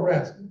kids were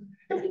arrested.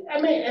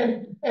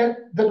 And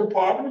the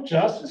Department of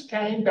Justice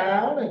came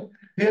down and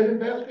did an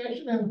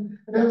investigation, and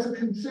there was a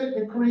consent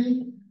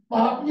decree.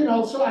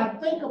 So I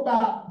think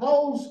about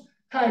those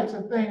types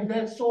of things,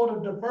 that sort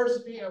of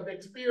diversity of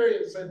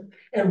experience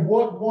and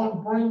what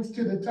one brings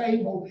to the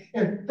table,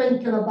 and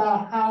thinking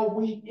about how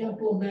we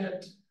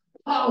implement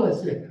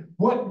policy,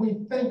 what we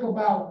think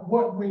about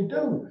what we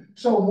do.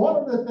 So one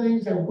of the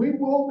things that we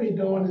will be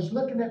doing is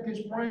looking at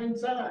this brain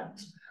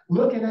science,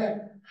 looking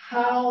at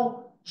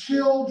how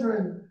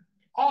children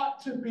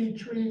ought to be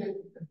treated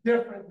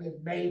differently,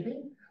 maybe,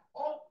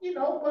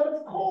 but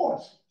of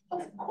course,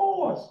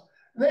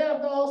 there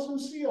are those who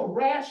see a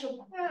rash of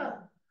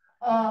crime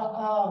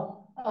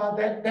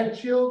that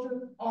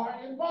children are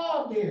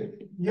involved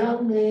in.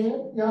 Young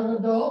men, young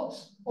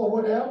adults, or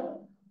whatever,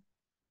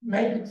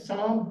 maybe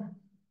some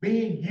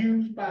being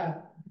used by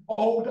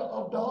older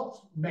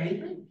adults,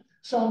 maybe.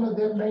 Some of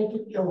them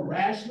making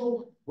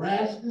irrational,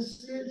 rash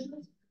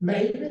decisions,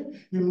 maybe.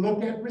 You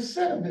look at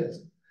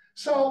recidivism.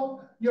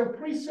 So your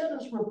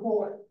pre-sentence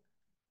report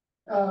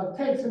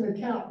takes into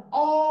account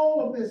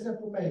all of this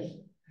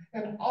information,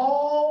 and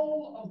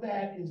all of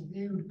that is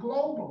viewed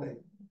globally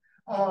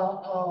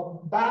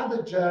by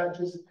the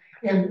judges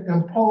in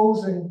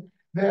imposing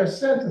their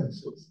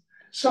sentences.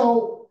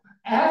 So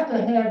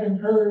after having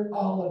heard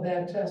all of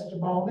that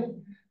testimony,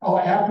 or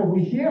after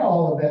we hear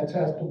all of that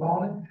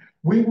testimony,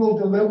 we will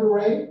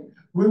deliberate.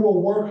 We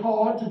will work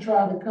hard to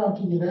try to come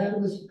to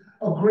unanimous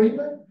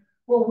agreement.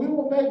 Well, we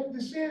will make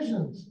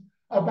decisions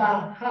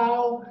about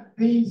how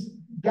these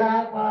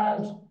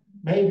guidelines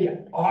maybe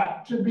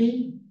ought to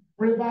be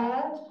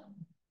revised,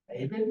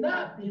 maybe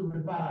not be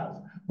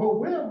revised. But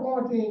we're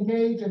going to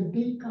engage in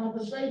deep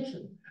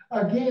conversation.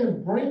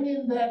 Again,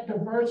 bringing that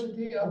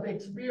diversity of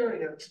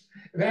experience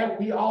that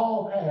we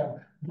all have,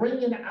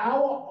 bringing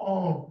our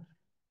own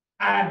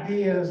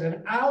ideas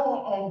and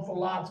our own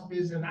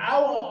philosophies and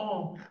our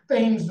own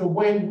things, the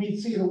way we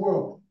see the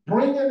world,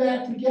 bringing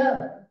that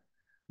together,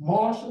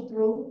 marshal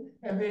through,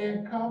 and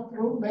then come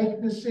through, make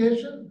a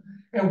decision,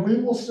 and we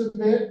will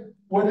submit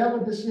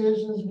whatever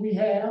decisions we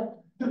have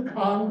to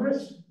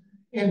Congress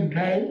in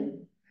May.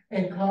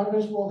 And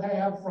Congress will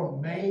have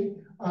from May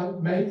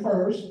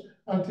 1st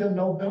until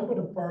November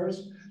the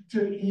 1st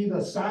to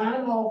either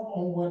sign off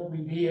on what we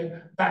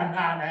did by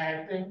not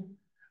acting,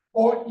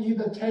 or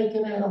either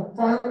taking an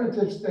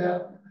affirmative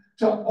step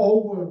to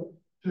overturn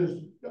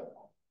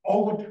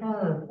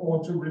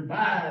or to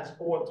revise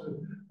or to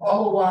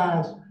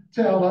otherwise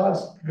tell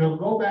us to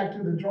go back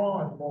to the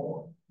drawing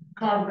board.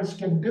 Congress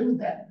can do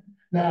that.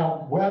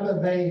 Now, whether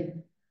they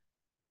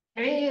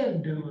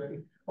can do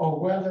it or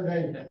whether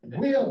they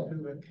will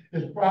do it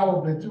is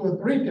probably 2 or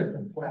 3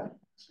 different questions.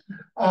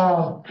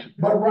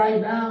 But right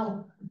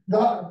now,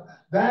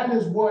 that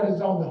is what is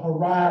on the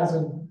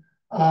horizon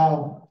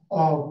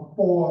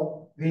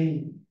for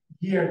the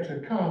year to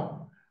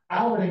come.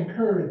 I would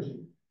encourage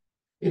you,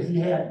 if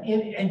you have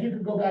any, and you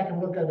can go back and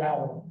look at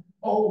our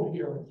old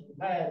hearings from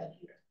last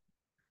year.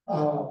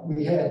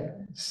 We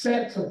had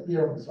sets of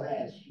hearings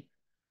last year.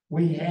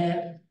 We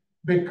had,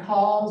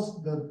 because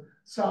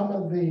some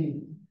of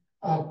the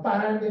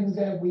findings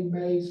that we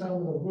made, some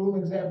of the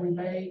rulings that we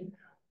made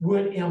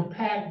would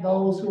impact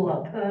those who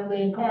are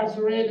currently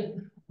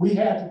incarcerated, we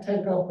had to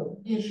take up the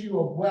issue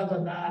of whether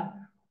or not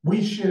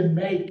we should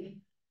make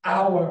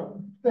our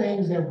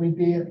things that we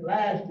did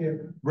last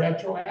year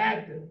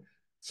retroactive.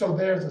 So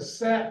there's a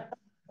set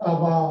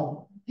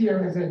of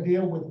hearings that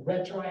deal with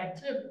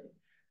retroactivity.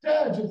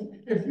 Judges,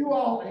 if you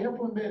all are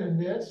implementing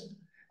this,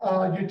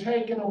 you're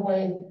taking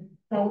away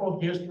criminal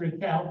history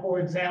count, for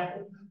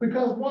example,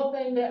 because one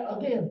thing that,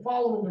 again,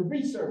 following the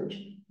research,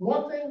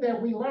 one thing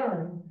that we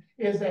learned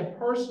is that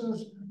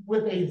persons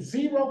with a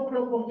 0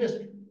 criminal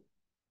history,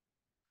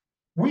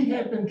 we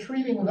have been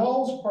treating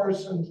those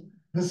persons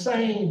the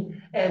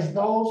same as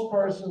those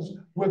persons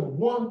with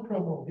 1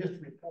 criminal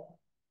history point.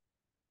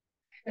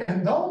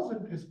 And those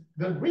are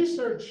the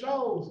research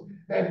shows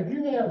that if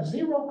you have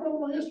 0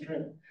 criminal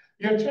history,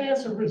 your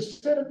chance of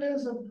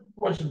recidivism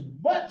was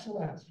much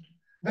less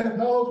than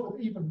those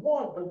with even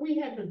 1. But we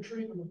have been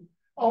treating them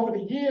over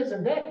the years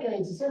and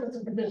decades. The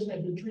Sentencing Commission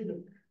has been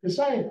treated the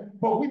same,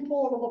 but we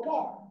pulled them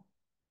apart.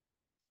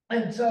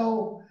 And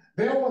so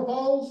there were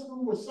those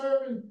who were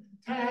serving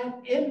time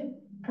in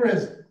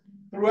prison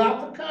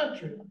throughout the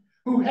country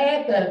who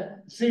had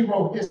that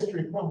 0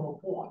 history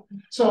criminal point.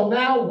 So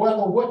now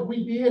whether what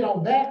we did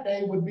on that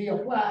day would be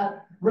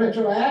applied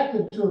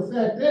retroactive to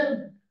affect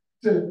them,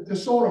 to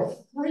sort of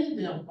free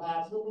them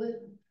possibly,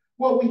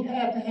 well, we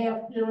had to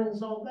have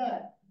hearings on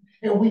that.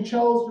 And we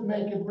chose to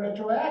make it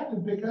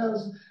retroactive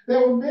because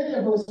there were many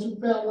of us who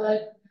felt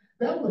like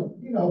that was,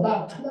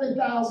 about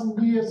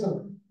 20,000 years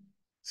of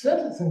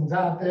sentencings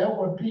out there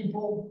where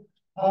people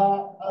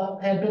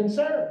had been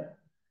served.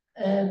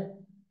 And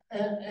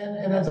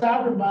as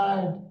I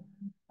remind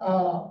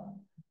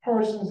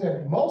persons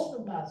at most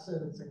of my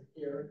sentencing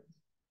hearings,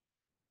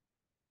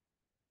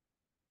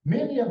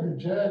 many of the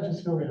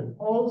judges who are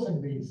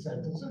imposing these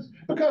sentences,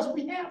 because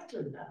we have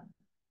to now,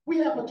 we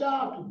have a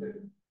job to do.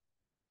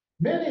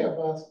 Many of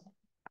us,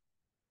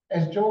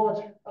 as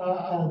Judge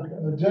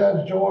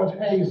George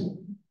Hazel,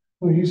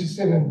 who used to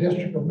sit in the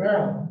District of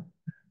Maryland,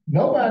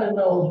 nobody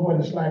knows what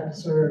it's like to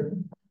serve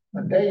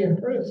a day in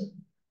prison.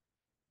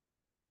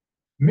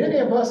 Many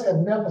of us have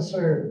never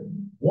served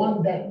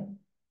 1 day.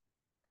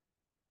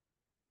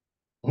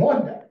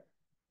 1 day.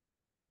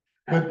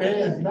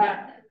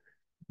 But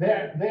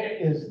there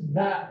is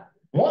not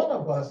one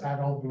of us, I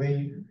don't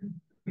believe,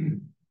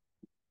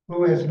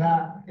 who has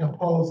not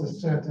imposed a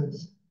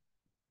sentence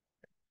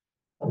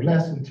of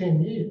less than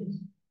 10 years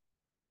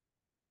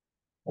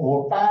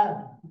or 5 years.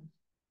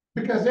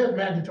 Because there's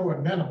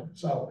mandatory minimum.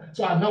 So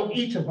I know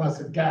each of us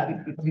have got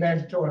a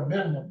mandatory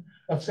minimum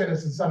of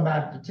sentencing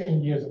somebody to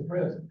 10 years of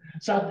prison,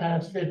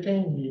 sometimes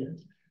 15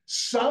 years.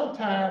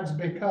 Sometimes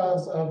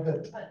because of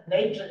the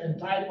nature and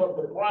type of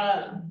the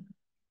crime,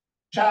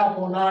 child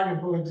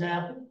pornography, for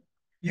example,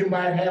 you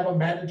might have a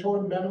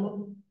mandatory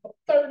minimum of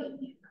 30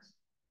 years.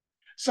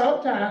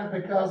 Sometimes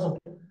because of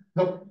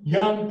the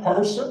young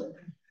person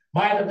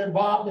might have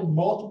involved in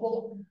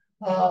multiple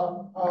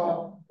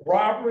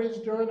robberies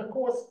during the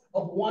course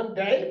of 1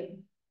 day,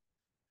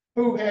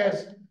 who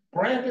has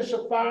brandished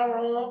a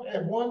firearm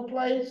at one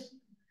place,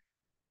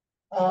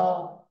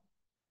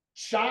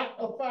 shot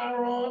a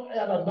firearm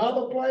at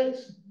another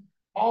place,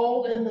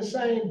 all in the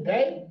same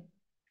day,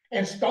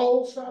 and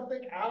stole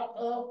something out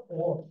of,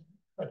 or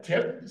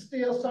attempted to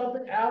steal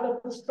something out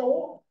of the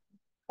store,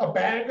 a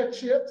bag of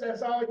chips,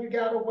 that's all you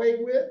got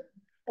away with,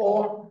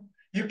 or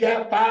you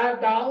got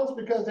 $5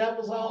 because that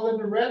was all in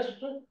the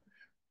register.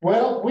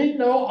 Well, we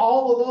know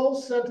all of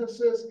those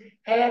sentences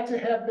had to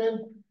have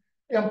been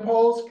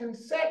imposed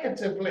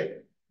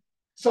consecutively.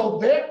 So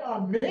there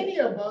are many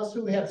of us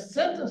who have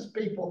sentenced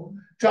people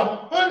to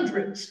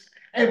hundreds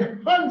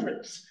and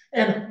hundreds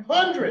and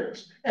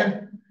hundreds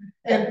and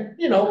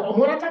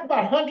when I talk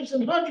about hundreds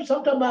and hundreds,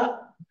 I'm talking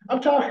about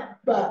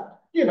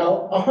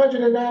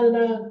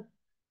 199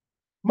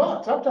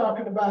 months. I'm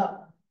talking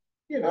about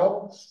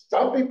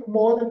some people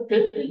more than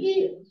 50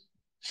 years,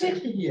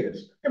 60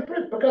 years in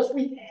prison because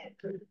we had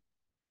to.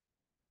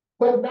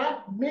 But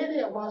not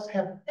many of us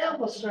have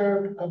ever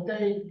served a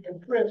day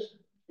in prison.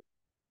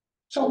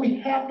 So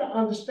we have to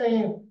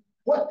understand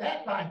what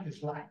that life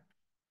is like.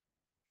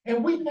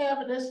 And we have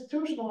an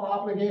institutional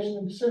obligation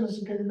in the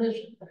Sentencing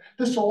Commission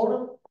to sort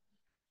of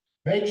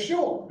make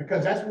sure,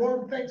 because that's one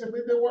of the things that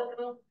we've been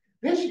working on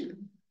this year,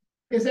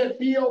 is that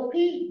BOP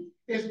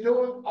is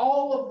doing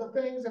all of the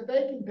things that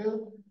they can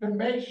do to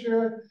make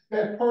sure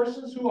that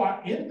persons who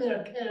are in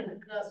their care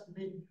and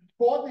custody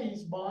for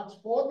these months,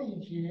 for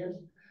these years,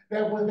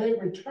 that when they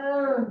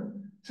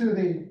return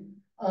to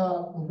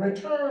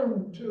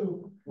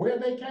where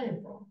they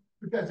came from,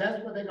 because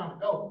that's where they're gonna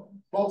go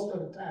most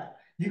of the time.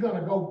 You're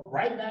gonna go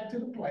right back to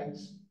the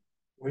place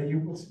where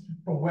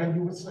from where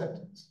you were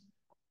sentenced.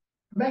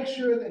 Make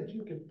sure that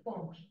you can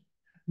function.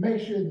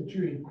 Make sure that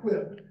you're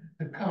equipped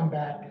to come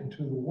back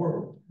into the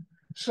world.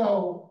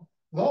 So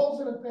those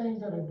are the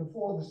things that are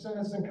before the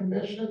Sentencing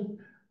Commission.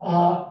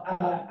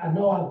 I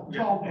know I've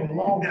talked a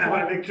long time. I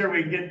want to make sure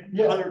we get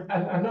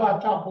I know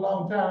I've talked a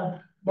long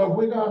time, but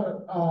we're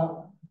gonna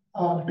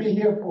be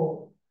here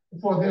for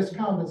this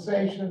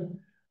conversation.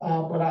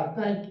 But I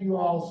thank you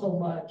all so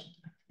much.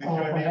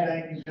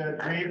 Thank you, Judge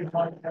Reeves.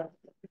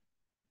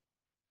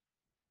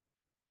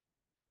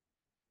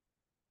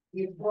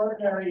 The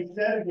extraordinary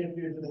set of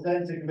issues that the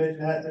Sentencing Commission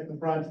has to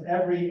confront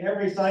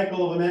every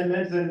cycle of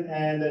amendments,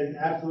 and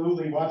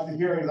absolutely watch the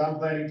hearings I'm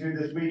planning to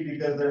this week,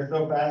 because they're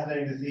so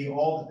fascinating to see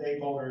all the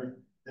stakeholders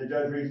that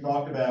Judge Reeves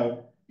talked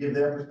about give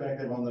their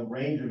perspective on the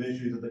range of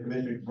issues that the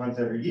commission confronts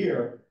every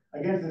year.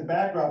 Against this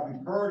backdrop,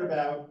 we've heard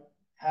about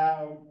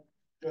how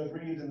Judge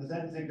Reeves and the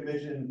Sentencing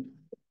Commission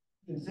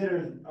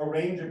considers a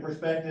range of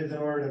perspectives in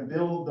order to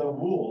build the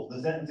rules,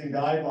 the sentencing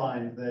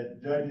guidelines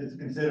that judges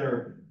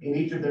consider in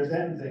each of their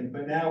sentencing.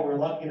 But now we're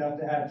lucky enough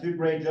to have two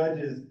great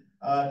judges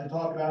to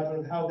talk about sort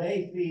of how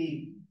they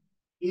see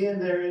in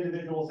their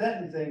individual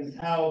sentencings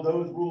how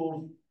those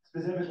rules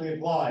specifically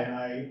apply. And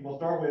I will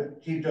start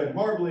with Chief Judge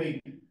Marbley,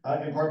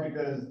 in part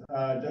because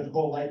Judge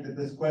Cole liked that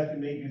this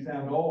question made you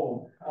sound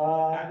old.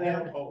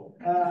 That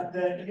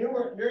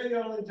you're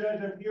the only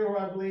judge up here who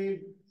I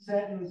believe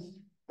sentenced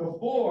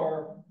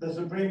before the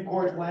Supreme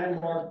Court's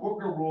landmark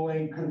Booker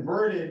ruling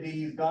converted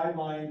these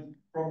guidelines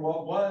from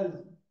what was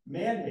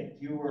mandate.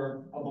 You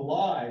were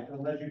obliged,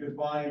 unless you could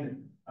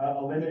find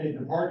a limited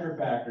departure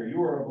factor, you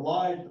were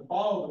obliged to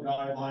follow the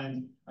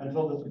guidelines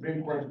until the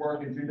Supreme Court's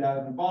work in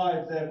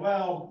 2005 said,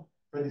 well,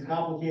 for these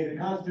complicated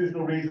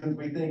constitutional reasons,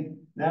 we think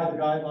now the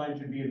guidelines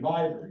should be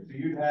advisory. So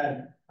you've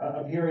had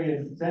a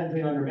period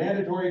sentencing under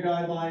mandatory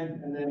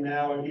guidelines, and then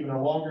now even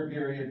a longer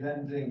period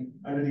sentencing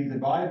under these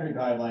advisory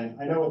guidelines.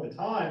 I know at the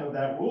time of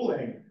that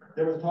ruling,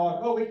 there was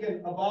talk, oh, we can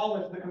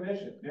abolish the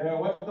commission. You know,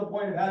 what's the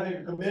point of having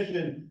a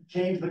commission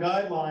change the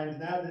guidelines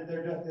now that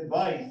they're just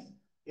advice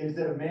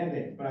instead of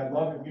mandates? But I'd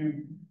love if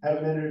you have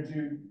a minute or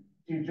two,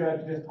 Chief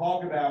Judge, just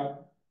talk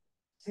about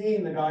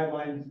seeing the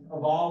guidelines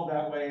evolve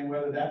that way and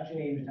whether that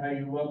changed how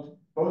you looked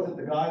both at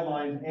the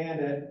guidelines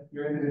and at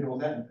your individual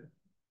sentences.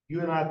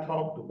 You and I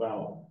talked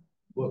about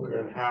Booker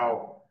and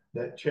how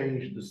that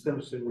changed the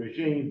sentencing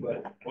regime,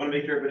 but I want to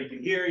make sure everybody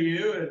can hear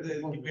you.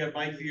 We have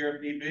mics here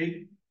if need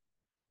be.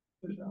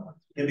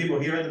 Can people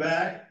hear in the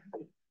back?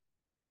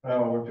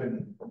 Oh, we're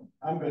good.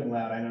 I'm good and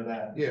loud, I know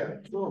that. yeah,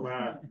 so am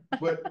I.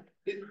 But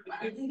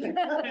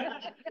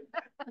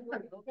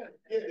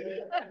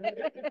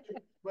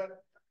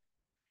but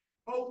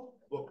post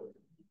Booker,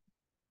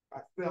 I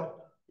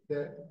felt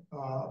that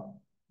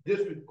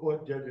district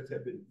court judges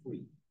have been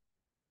free.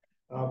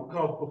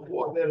 Because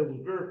before that it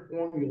was very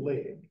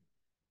formulaic.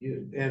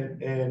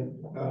 And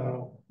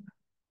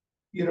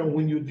you know,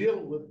 when you're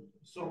dealing with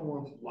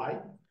someone's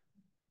life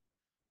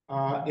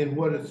in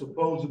what is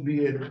supposed to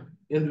be an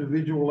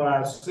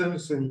individualized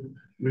sentencing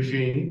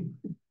regime,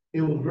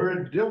 it was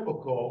very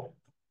difficult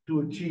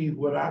to achieve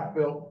what I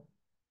felt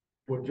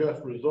were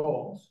just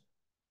results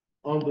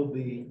under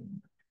the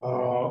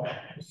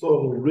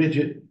sort of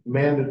rigid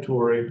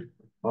mandatory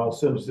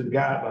sentencing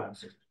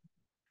guidelines.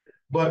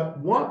 But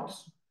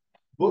once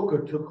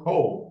Booker took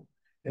hold,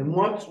 and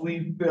once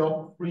we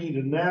felt free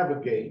to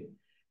navigate,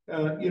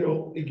 you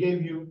know, it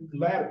gave you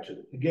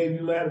latitude. It gave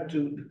you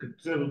latitude to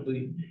consider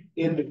the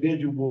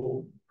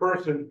individual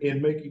person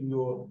in making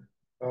your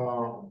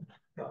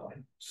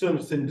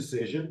sentencing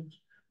decisions,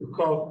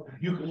 because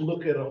you can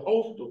look at a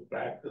host of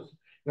factors.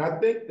 And I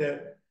think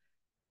that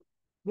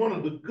one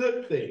of the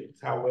good things,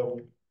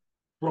 however,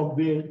 from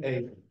being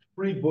a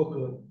free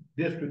Booker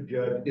district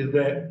judge is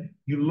that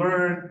you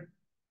learn.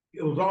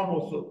 It was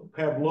almost a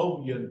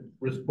Pavlovian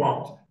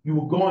response. You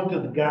were going to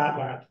the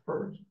guidelines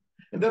first.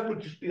 And that's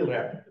what you still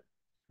have to do.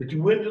 But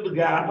you went to the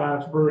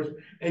guidelines first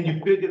and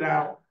you figured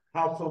out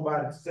how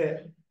somebody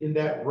sat in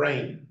that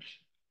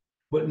range.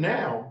 But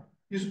now,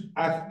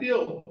 I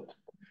still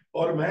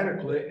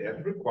automatically,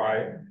 as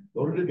required,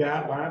 go to the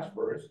guidelines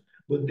first,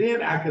 but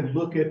then I can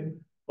look at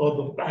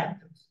other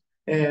factors.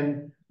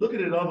 And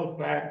looking at other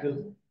factors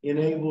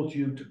enables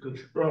you to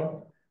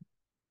construct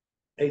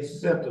a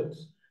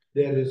sentence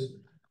that is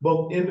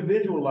both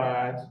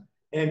individualized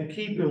and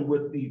keeping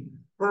with the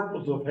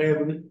purpose of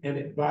having an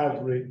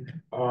advisory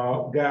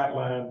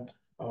guideline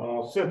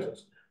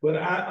sentence. But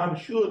I'm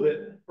sure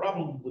that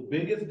probably the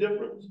biggest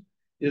difference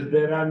is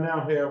that I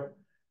now have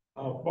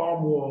far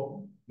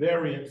more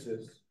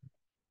variances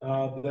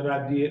than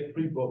I did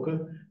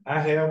pre-Booker.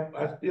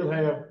 I still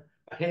have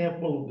a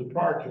handful of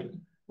departures,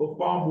 but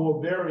far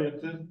more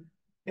variances.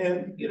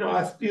 And you know,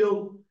 I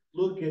still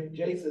look at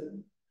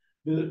Jason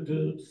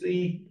to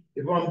see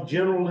if I'm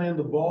generally in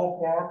the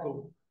ballpark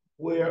of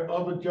where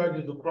other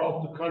judges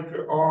across the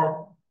country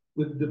are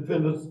with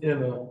defendants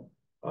in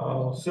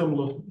a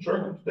similar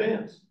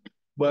circumstance.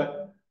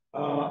 But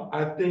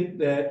I think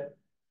that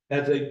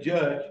as a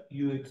judge,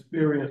 you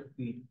experience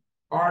the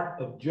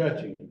art of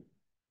judging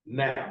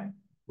now.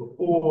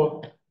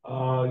 Before,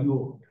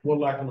 you were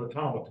like an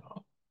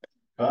automaton.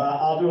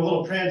 I'll do a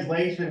little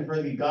translation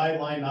for the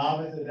guideline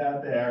novices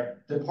out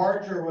there.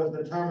 Departure was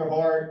the term of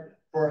art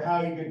for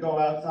how you could go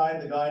outside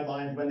the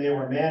guidelines when they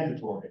were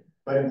mandatory.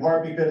 But in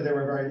part because they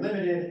were very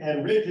limited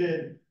and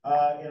rigid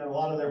in a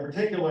lot of their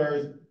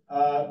particulars,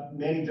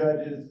 many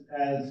judges,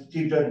 as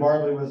Chief Judge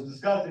Marbley was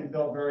discussing,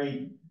 felt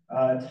very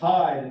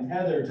tied and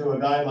tethered to a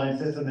guideline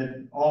system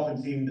that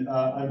often seemed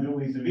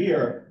unduly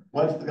severe.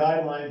 Once the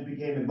guidelines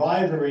became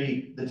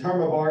advisory, the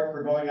term of art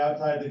for going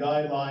outside the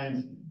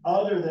guidelines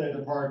other than a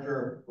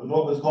departure was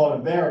what was called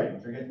a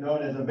variance, or gets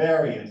known as a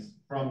variance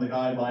from the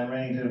guideline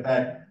range. And in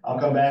fact, I'll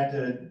come back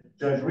to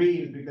Judge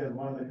Reeves because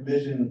one of the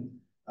commission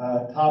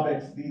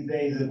topics these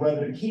days is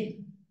whether to keep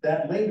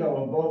that lingo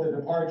of both a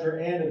departure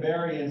and a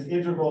variance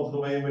integral to the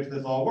way in which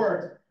this all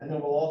works. And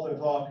then we'll also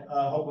talk,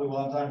 hopefully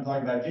we'll have time to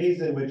talk about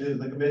Jason, which is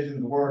the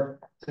commission's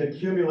work to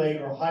accumulate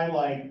or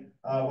highlight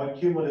what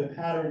cumulative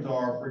patterns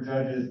are for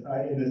judges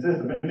in the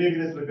system. And maybe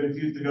this is a good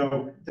excuse to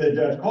go to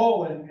Judge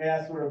Cole and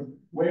ask sort of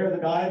where the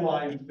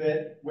guidelines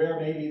fit, where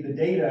maybe the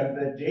data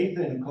that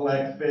Jason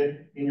collects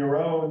fit in your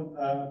own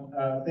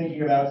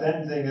thinking about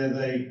sentencing as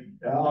a,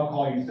 I'll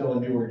call you still a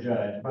newer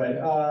judge, but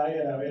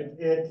you know,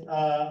 it's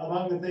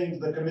among the things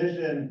the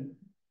commission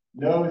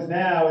knows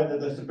now and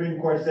that the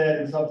Supreme Court said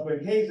in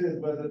subsequent cases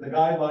was that the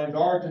guidelines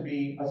are to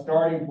be a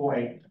starting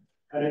point,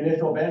 an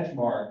initial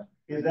benchmark.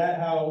 Is that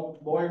how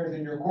lawyers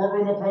in your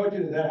courtroom approach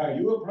it? Is that how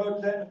you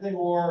approach sentencing?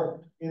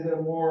 Or is it a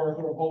more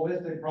sort of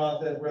holistic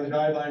process where the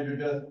guidelines are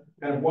just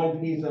kind of one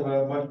piece of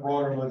a much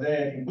broader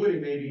mosaic,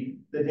 including maybe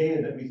the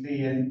data that we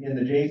see in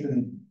the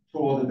Jason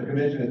tool that the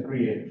commission has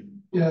created?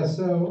 Yeah,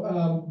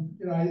 so,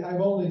 you know, I've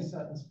only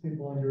sentenced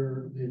people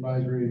under the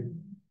advisory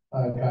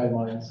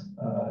guidelines,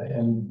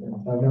 and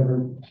I've never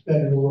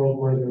been in a world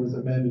where there was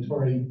a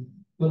mandatory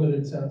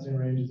limited sentencing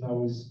range. It's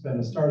always been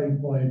a starting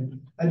point.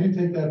 I do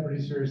take that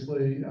pretty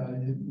seriously.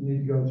 You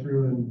need to go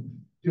through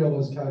and do all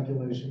those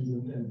calculations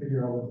and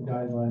figure out what the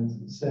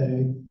guidelines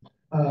say.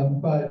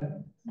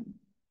 But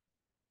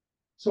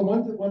so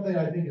one thing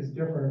I think is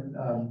different,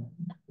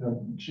 you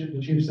know,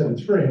 the chief said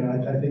it's free,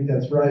 and I think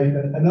that's right.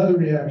 Another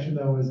reaction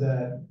though is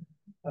that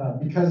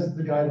because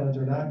the guidelines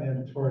are not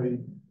mandatory,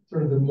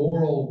 sort of the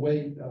moral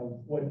weight of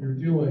what you're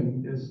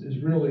doing is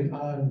really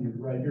on you,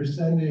 right? You're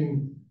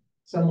sending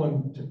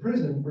someone to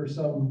prison for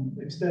some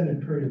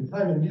extended period of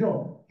time, and you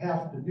don't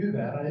have to do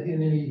that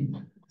in any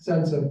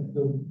sense of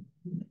the,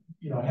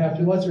 you know, have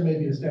to, unless there may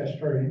be a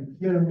statutory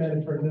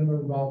mandatory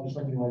minimum involved or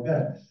something like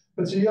that.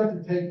 But so you have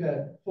to take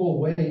that full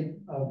weight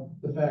of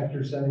the fact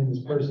you're sending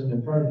this person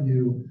in front of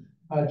you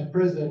to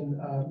prison,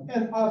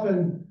 and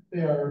often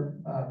they are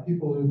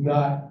people who've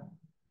not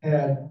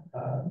had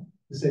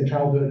the same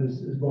childhood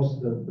as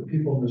most of the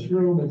people in this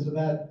room, and so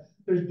that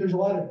there's a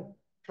lot of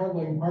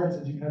troubling parts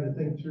as you kind of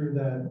think through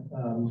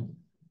that,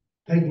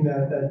 taking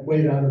that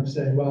weight on of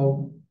saying,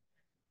 well,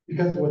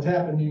 because of what's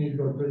happened, you need to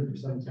go to prison for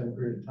some extended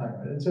period of time,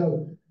 right? And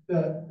so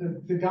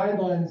the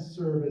guidelines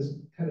serve as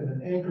kind of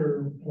an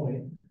anchor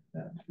point,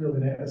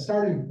 really a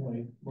starting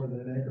point more than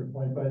an anchor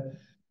point, but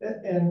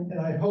and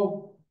I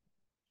hope,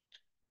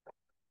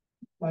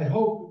 my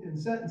hope in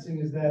sentencing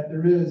is that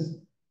there is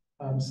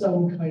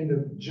some kind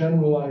of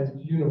generalized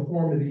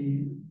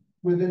uniformity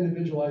with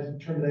individualized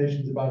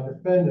determinations about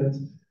defendants,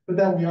 but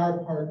that we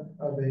are part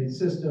of a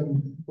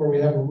system where we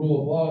have a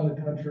rule of law in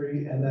the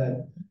country, and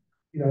that,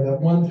 you know,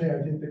 that one thing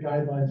I think the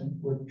guidelines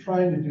were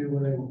trying to do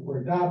when they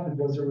were adopted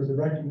was there was a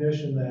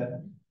recognition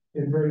that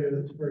in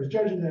various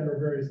judges and or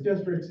various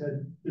districts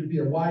there'd be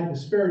a wide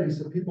disparity.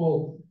 So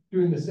people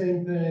doing the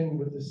same thing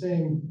with the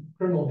same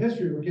criminal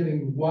history were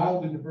getting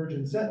wildly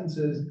divergent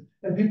sentences,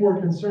 and people were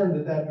concerned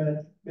that that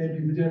meant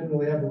maybe we didn't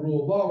really have a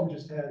rule of law, we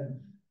just had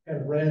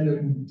kind of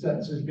random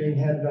sentences being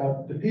handed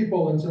out to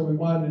people, and so we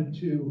wanted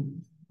to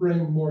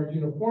bring more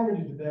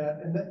uniformity to that,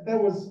 and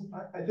that was,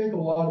 I think, a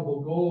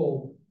laudable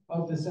goal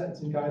of the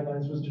sentencing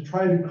guidelines, was to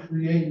try to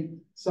create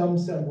some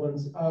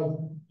semblance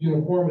of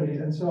uniformity.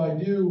 And so I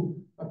do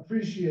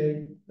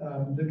appreciate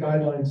the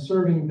guidelines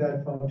serving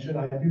that function.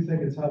 I do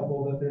think it's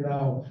helpful that they're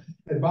now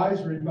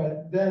advisory,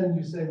 but then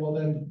you say, well,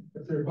 then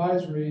if they're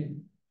advisory,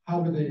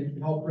 how do they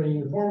help bring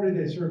uniformity?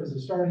 They serve as a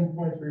starting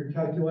point for your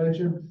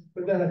calculation.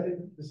 But then I think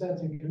the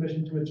Sentencing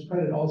Commission, to its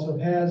credit, also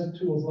has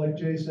tools like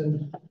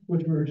Jason,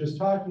 which we were just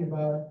talking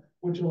about,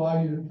 which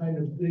allow you to kind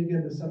of dig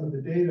into some of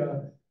the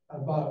data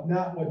about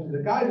not what do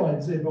the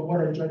guidelines say, but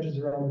what are judges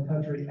around the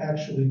country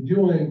actually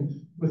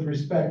doing with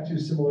respect to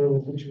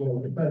similarly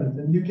situated defendants.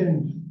 And you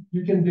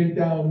can dig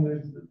down.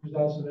 There's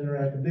also an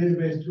interactive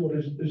database tool.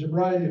 There's a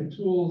variety of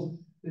tools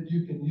that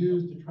you can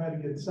use to try to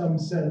get some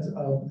sense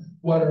of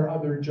what are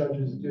other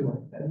judges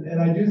doing.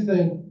 And I do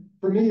think,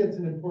 for me, it's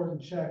an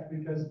important check,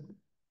 because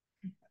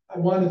I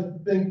want to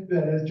think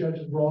that as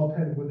judges, we're all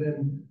kind of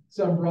within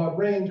some broad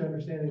range,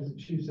 understanding, as the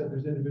chief said,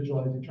 there's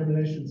individualized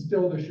determination.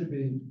 Still, there should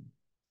be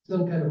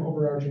some kind of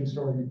overarching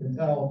story you can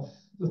tell.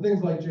 So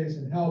things like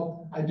Jason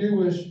help. I do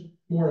wish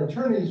more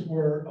attorneys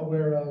were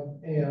aware of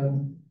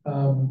and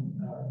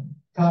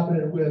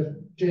competent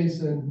with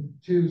Jason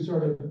to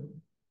sort of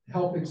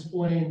help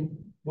explain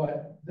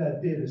what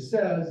that data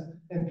says,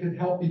 and could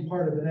help be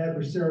part of an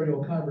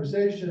adversarial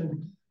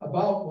conversation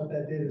about what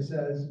that data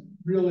says.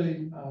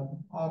 Really,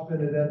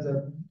 often it ends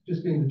up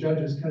just being the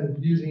judges kind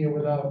of using it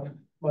without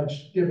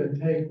much give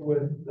and take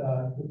with,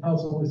 the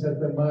council, at least that's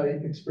been my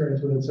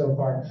experience with it so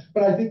far.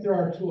 But I think there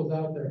are tools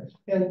out there.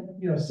 And,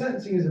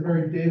 sentencing is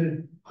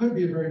could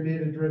be a very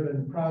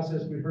data-driven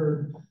process. We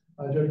heard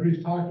Judge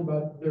Reeves talking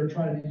about they're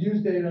trying to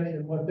use data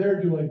in what they're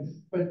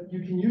doing, but you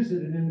can use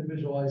it in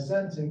individualized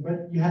sentencing,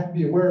 but you have to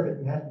be aware of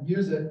it, you have to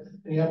use it,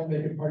 and you have to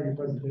make it part of your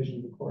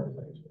presentation to the court.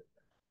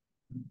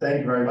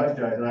 Thank you very much,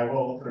 Judge, and I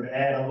will sort of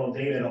add a little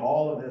data to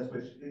all of this,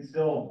 which it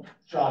still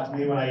shocks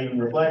me when I even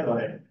reflect on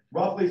it.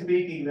 Roughly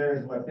speaking,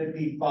 there's what,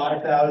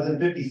 55,000,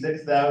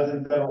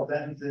 56,000 federal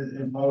sentences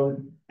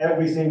imposed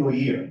every single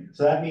year.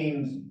 So that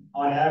means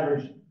on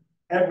average,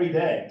 every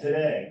day,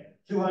 today,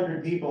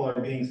 200 people are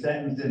being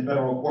sentenced in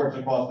federal courts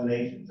across the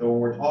nation. So when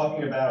we're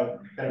talking about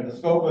kind of the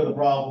scope of the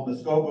problem, the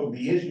scope of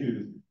the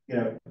issues,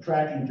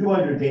 tracking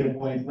 200 data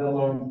points, let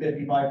alone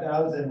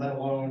 55,000, let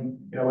alone,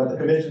 what the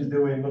commission's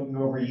doing, looking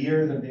over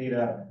years of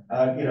data,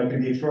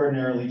 can be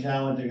extraordinarily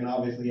challenging. And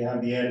obviously you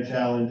have the added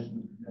challenge,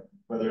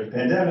 whether it's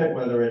pandemic,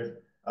 whether it's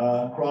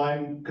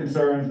crime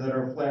concerns that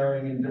are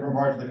flaring in different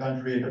parts of the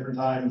country at different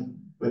times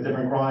with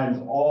different crimes,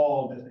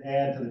 all just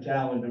add to the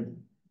challenge of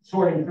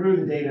sorting through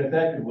the data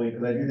effectively,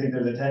 because I do think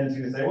there's a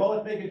tendency to say, well,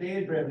 let's make it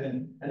data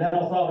driven and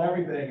that'll solve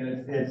everything.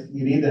 And it's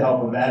you need the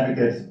help of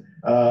advocates,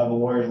 the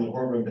lawyers in the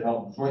courtroom to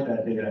help sort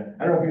that data.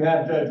 I don't know if you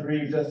have, Judge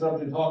Reeves, just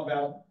something to talk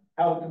about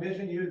how the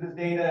commission uses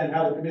data and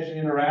how the commission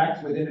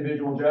interacts with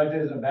individual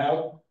judges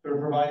about sort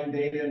of providing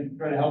data and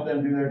trying to help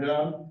them do their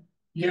job.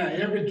 Yeah,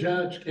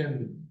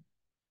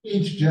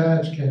 each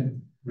judge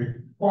can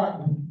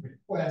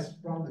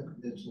request from the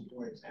commission,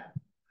 for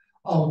example,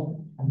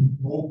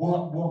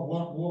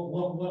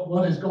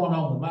 what is going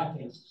on with my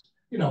cases?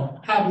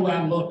 How do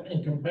I look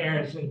in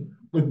comparison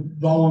with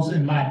those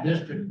in my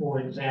district, for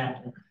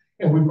example?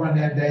 And we run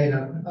that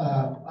data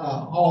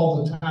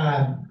all the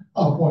time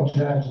for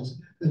judges.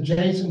 The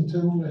JSON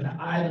tool and the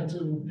IDA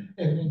tool,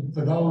 and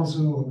for those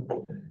who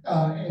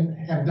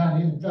have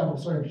done any federal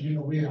service,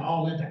 we're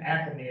all into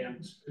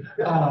acronyms.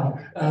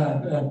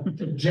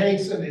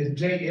 JSON is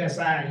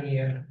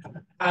JSIN,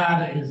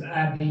 IDA is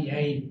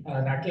IDA,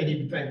 and I can't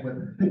even think what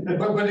it.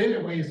 But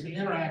anyway, it's the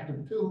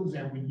interactive tools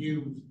that we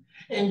use.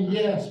 And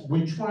yes,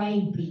 we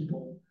train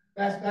people.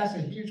 That's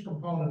a huge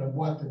component of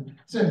what the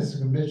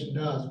Sentencing Commission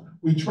does.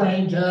 We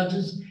train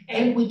judges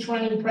and we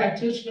train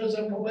practitioners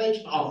and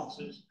probation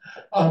officers.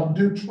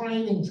 Do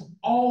trainings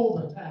all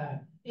the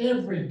time,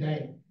 every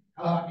day,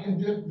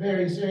 in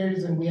various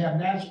areas, and we have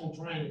national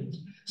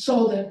trainings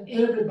so that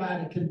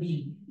everybody can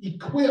be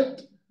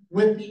equipped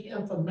with the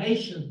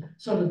information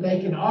so that they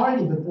can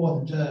argue before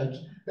the judge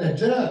that,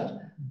 judge,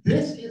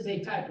 this is a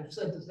type of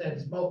sentence that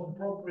is most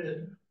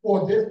appropriate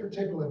for this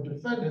particular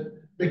defendant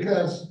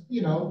because,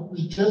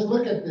 just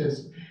look at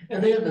this.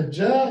 And then the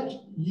judge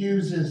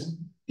uses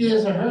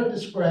his or her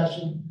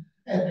discretion,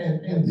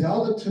 and the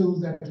other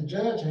tools that the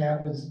judge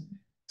has is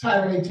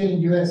Title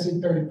 18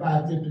 USC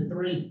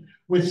 3553,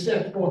 which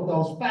sets forth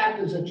those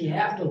factors that you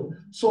have to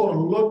sort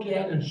of look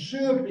at and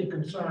should be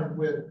concerned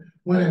with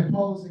when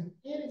imposing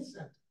any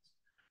sentence.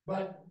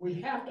 But we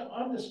have to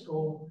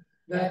underscore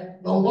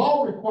that the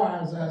law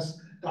requires us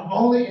to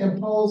only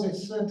impose a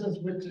sentence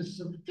which is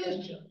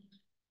sufficient,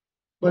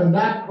 but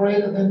not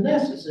greater than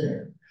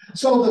necessary.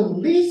 So the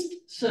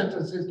least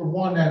sentence is the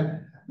one that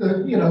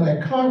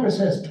that Congress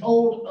has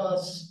told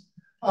us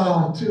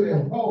to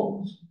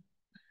impose.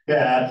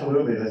 Yeah,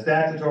 absolutely. The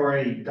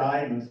statutory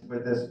guidance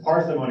with this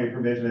parsimony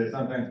provision, as it's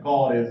sometimes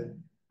called, is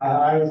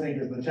I always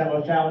think is the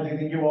most challenging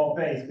thing you all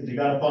face, because you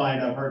got to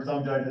find. I've heard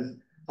some judges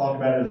talk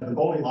about it as the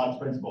Goldilocks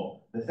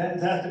principle. The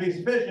sentence has to be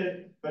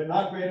sufficient, but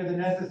not greater than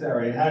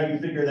necessary. And how you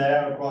figure that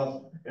out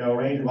across a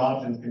range of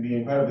options can be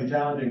incredibly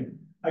challenging.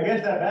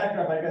 Against that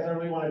backdrop, I guess I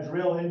really want to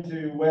drill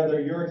into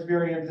whether your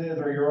experiences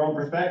or your own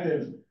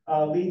perspectives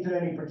lead to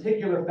any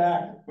particular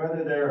fact,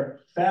 whether they're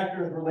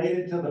factors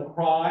related to the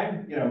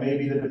crime,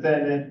 maybe the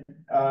defendant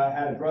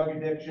had a drug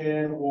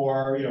addiction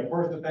or,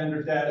 first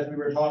offender status we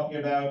were talking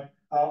about,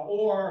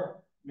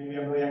 or maybe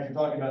I'm really actually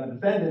talking about the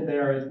defendant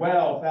there as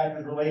well,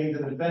 factors relating to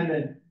the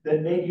defendant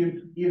that make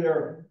you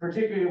either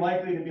particularly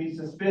likely to be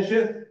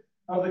suspicious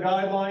of the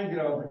guidelines,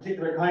 a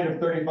particular kind of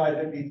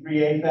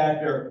 3553A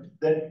factor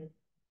that,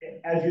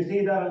 as you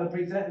see that on the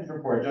pre-sentence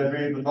report, Judge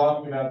Reeves was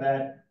talking about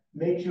that,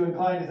 makes you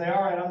inclined to say,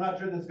 all right, I'm not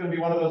sure this is going to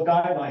be one of those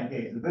guideline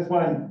cases. This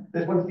one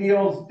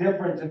feels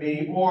different to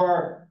me,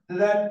 or does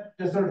that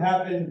just sort of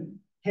happen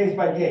case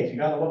by case? You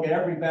got to look at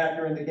every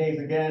factor in the case.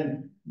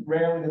 Again,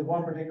 rarely does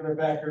one particular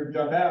factor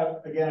jump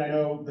out. Again, I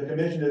know the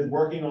commission is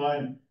working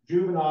on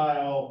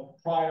juvenile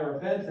prior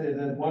offenses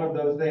as one of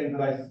those things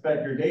that I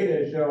suspect your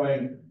data is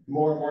showing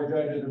more and more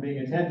judges are being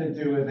attentive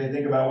to as they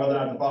think about whether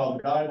or not to follow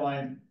the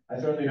guidelines. I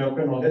certainly know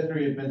criminal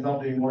history has been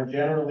something more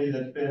generally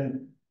that's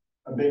been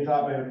a big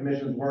topic of the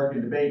commission's work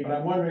and debate, but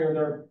I'm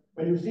wondering,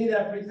 when you see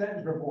that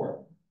pre-sentence report,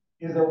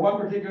 is there one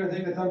particular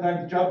thing that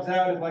sometimes jumps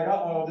out as like,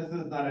 uh-oh, this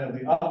is not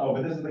only uh-oh,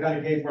 but this is the kind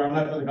of case where I'm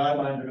not sure the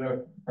guidelines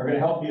are gonna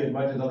help me as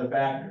much as other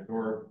factors,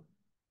 or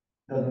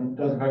doesn't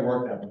quite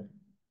work that way?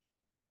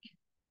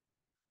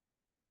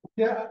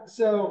 Yeah,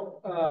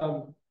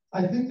 so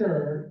I think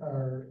there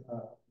are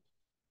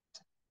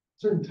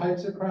certain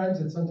types of crimes,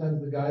 and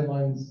sometimes the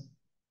guidelines,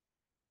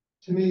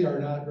 to me, are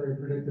not very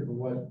predictive of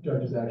what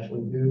judges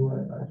actually do.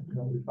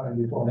 We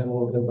find beforehand a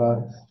little bit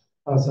about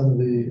how some of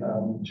the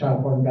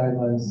child porn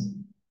guidelines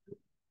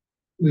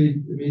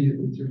lead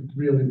immediately to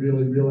really,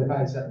 really, really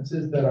high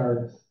sentences that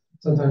are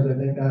sometimes, I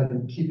think, not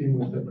in keeping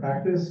with the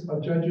practice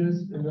of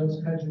judges in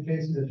those kinds of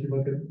cases, if you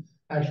look at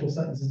actual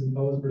sentences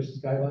imposed versus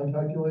guideline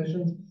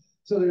calculations.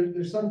 So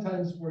there's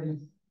sometimes where you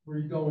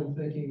go in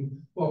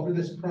thinking, well, for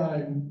this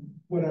crime,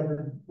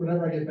 whatever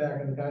I get back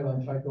on the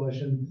guideline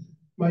calculation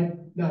might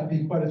not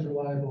be quite as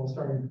reliable a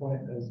starting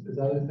point as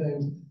other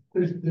things.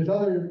 There's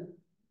other,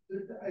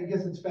 I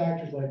guess it's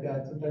factors like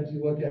that. Sometimes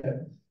you look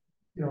at,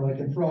 like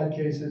in fraud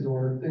cases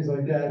or things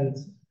like that,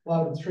 a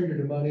lot of it's triggered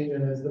to money,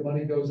 and as the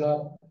money goes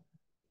up,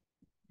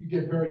 you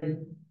get very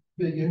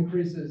big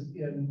increases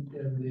in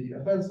the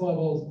offense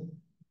levels,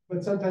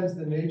 but sometimes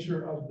the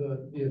nature of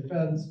the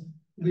offense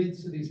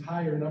leads to these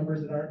higher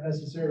numbers that aren't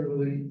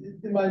necessarily,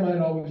 in my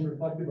mind, always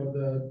reflective of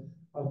the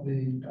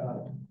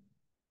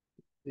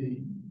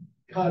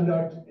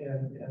conduct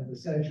and the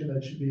sanction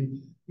that should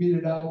be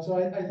meted out. So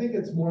I think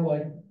it's more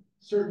like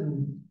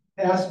certain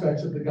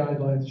aspects of the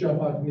guidelines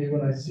jump out to me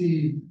when I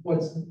see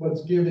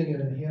what's giving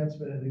an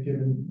enhancement in a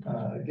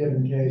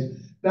given case.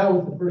 Now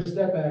with the First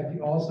Step Act,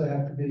 you also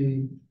have to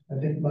be, I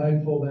think,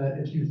 mindful that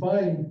if you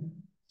find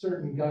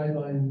certain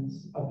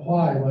guidelines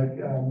apply, like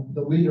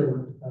the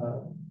leader,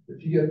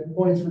 if you get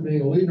points for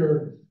being a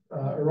leader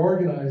or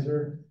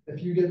organizer,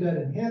 if you get that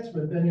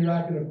enhancement, then you're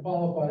not going to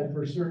qualify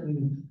for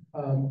certain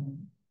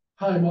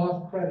time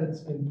off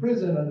credits in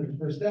prison under the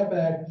First Step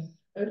Act.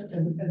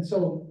 And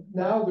so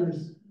now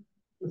there's,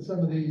 with some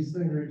of these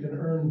things where you can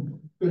earn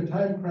good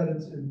time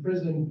credits in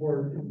prison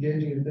for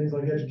engaging in things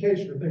like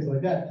education or things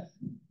like that,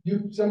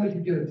 somebody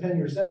could get a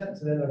 10-year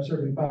sentence and end up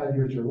serving 5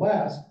 years or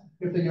less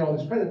if they get all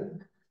this credit,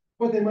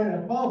 but they might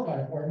not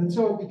qualify for them. And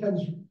so it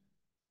becomes,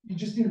 you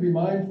just need to be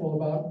mindful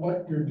about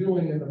what you're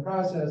doing in the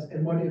process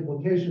and what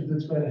implications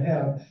it's going to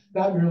have,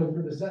 not merely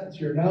for the sentence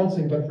you're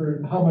announcing, but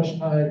for how much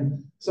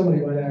time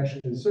somebody might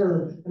actually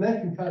serve. And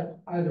that can cut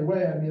either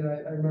way. I mean,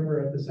 I remember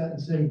at the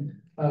sentencing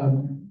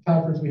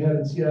conference we had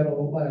in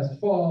Seattle last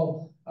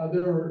fall,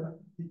 there were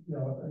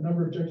a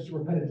number of judges who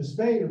were kind of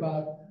dismayed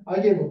about, I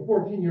gave a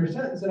 14-year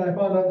sentence and I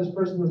found out this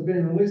person was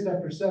being released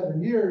after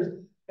 7 years.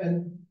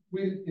 And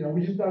we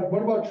just thought,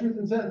 what about truth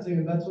in sentencing?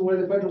 And that's the way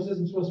the federal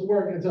system's supposed to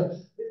work. And so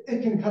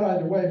it can cut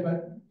either way,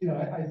 but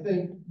I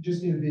think you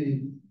just need to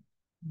be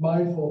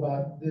mindful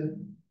about the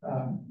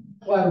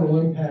collateral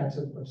impacts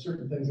of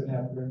certain things that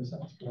happen during the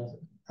sentencing process.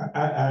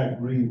 I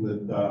agree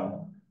with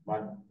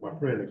my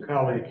friend and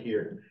colleague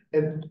here,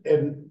 and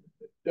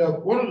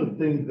one of the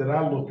things that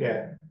I look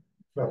at,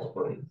 Professor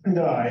Burton.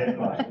 No, it's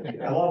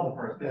fine. I love the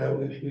first.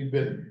 We've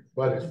been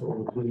buddies for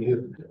over 20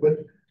 years,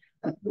 but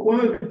one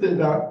of the things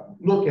I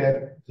look at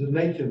is the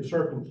nature and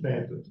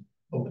circumstances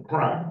of the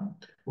crime,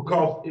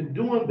 because in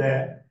doing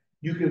that,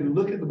 you can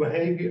look at the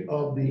behavior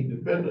of the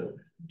defendant,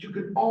 but you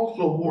can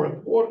also, more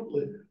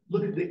importantly,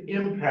 look at the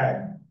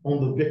impact on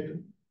the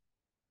victim.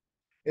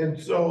 And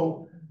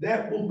so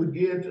that will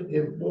begin to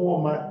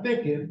inform my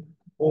thinking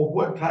on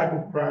what type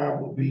of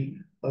crime will be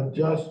a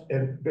just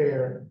and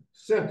fair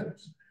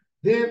sentence.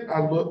 Then I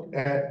look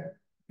at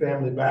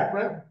family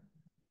background,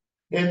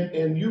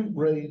 and you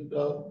raised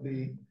up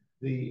the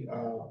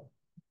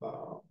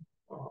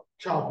child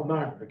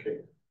pornography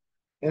case.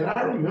 And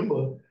I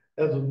remember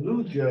as a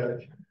new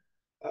judge,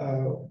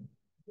 I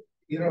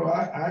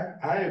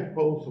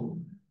imposed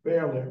some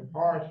fairly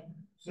harsh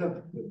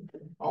sentences,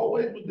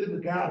 always within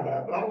the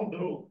guidelines. I don't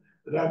know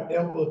that I've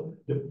ever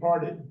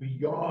departed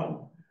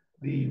beyond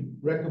the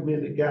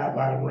recommended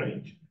guideline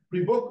range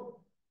pre-Booker,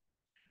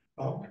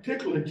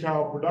 particularly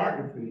child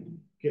pornography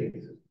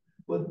cases.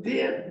 But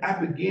then I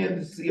began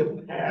to see a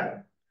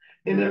pattern.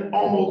 And in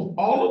almost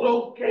all of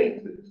those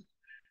cases,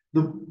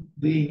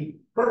 the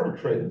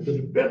perpetrator, the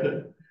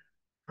defendant,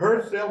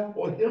 herself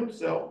or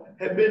himself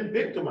had been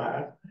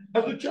victimized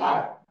as a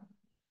child.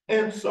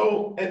 And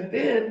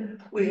then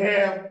we've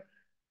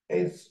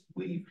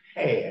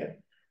had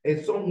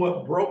a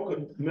somewhat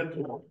broken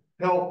mental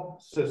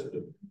health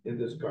system in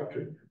this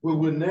country, where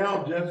we're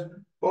now just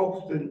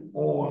focusing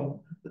on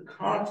the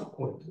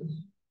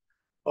consequences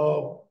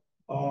of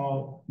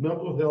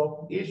mental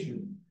health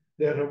issues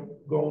that have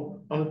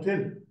gone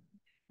unattended.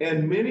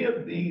 And many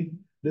of these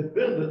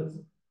defendants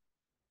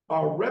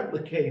are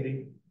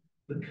replicating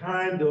the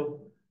kind of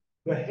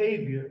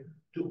behavior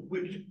to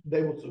which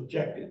they were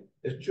subjected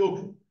as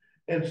children.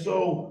 And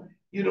so,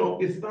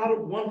 it's not a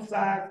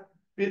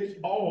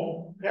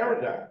one-size-fits-all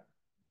paradigm.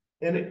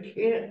 And it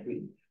can't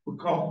be,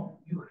 because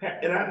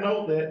and I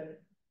know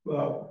that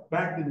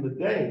back in the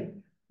day,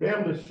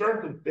 family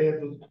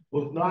circumstances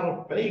was not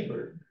a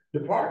favored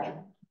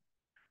departure.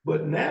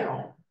 But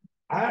now,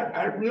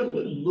 I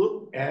really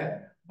look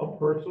at a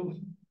person's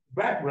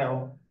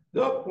background.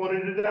 Doug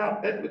pointed it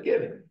out at the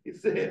beginning. He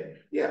said,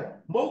 yeah,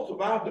 most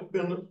of our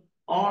defendants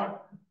aren't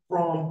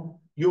from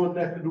your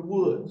neck of the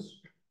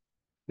woods.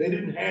 They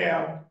didn't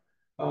have,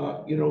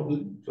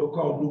 the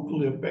so-called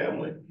nuclear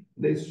family.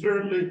 They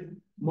certainly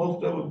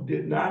most of us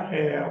did not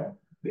have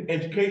the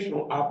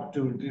educational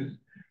opportunities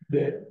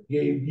that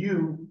gave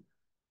you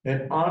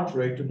an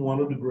entree to one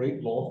of the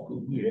great law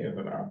schools we have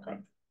in our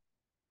country.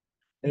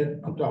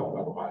 And I'm talking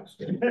about Ohio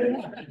State.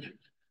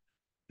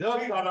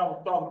 Doug thought I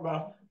was talking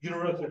about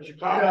University of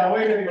Chicago. Yeah,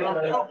 wait a minute. But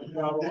I'm talking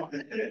about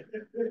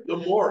the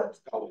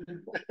Morris College.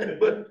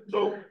 But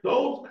so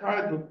those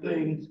kinds of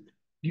things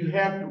you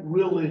have to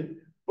really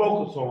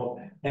focus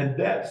on, and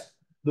that's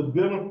the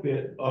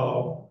benefit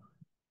of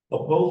a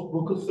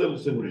post-Booker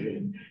citizen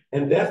regime.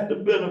 And that's the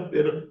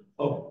benefit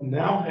of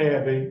now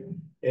having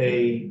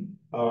a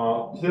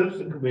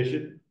citizen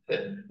commission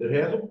that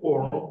has a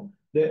forum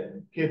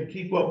that can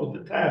keep up with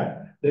the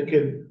time, that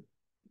can,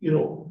 you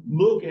know,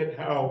 look at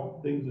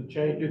how things are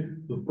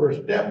changing, the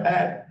First Step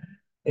Act,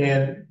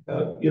 and,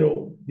 you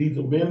know, these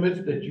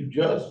amendments that you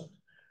just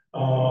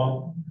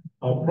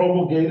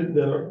promulgated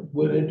that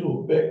went into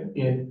effect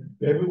in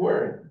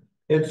February.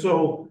 And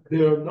so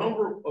there are a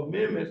number of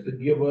amendments that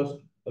give us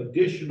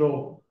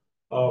additional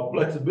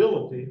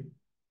flexibility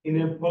in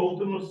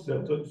imposing a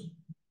sentence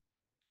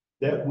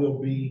that will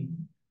be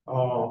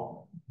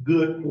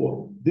good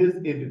for this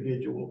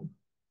individual,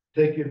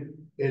 taking,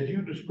 as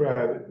you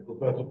describe it,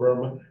 Professor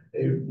Berman,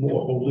 a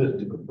more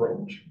holistic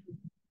approach.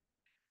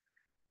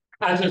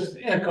 I just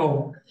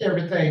echo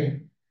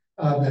everything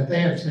that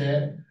they have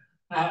said.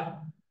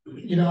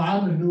 You know,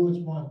 I'm the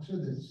newest one to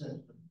this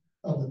system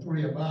of the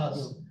three of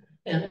us.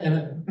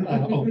 Okay.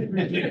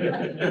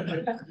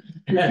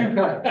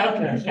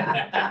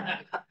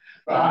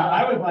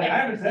 I was like, I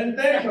haven't said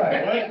anything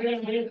right.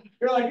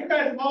 You're like, you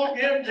guys have all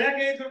given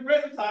decades of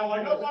prison time. I'm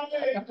like, no, not me.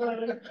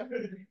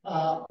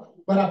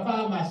 But I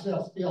find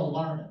myself still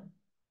learning,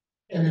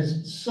 and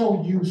it's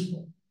so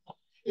useful.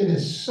 It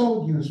is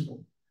so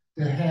useful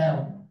to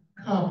have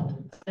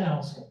competent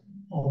counsel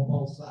on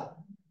both sides.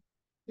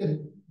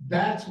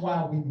 That's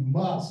why we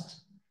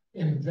must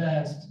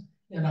invest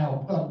in our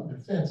public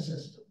defense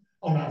system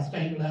on our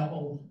state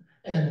level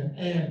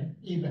and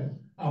even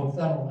our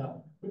federal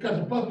level. Because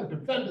the public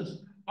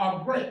defenders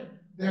are great,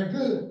 they're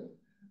good.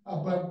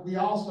 But we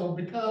also,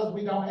 because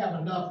we don't have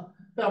enough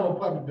federal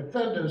public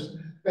defenders,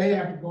 they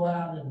have to go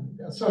out and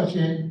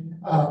associate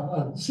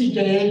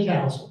CJA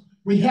counsel.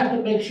 We have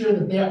to make sure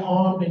that they're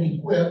armed and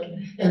equipped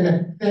and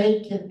that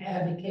they can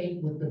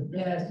advocate with the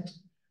best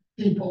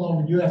people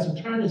on the U.S.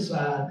 Attorney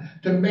side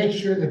to make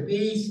sure that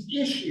these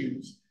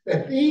issues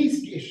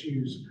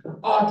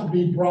ought to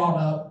be brought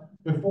up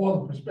before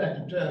the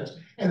prospective judge.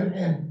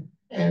 And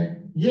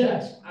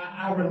yes,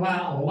 I rely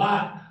a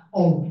lot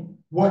on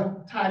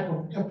what type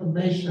of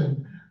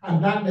information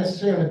I'm not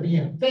necessarily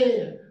being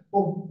fed,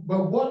 but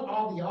what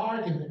are the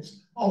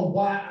arguments on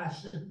why I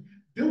should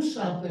do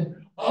something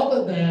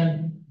other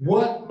than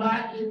what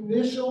my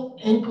initial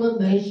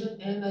inclination,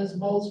 and as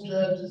most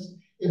judges'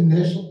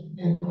 initial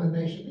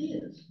inclination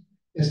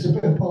is to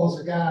impose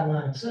a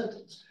guideline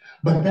sentence.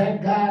 But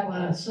that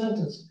guideline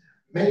sentence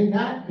may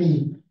not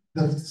be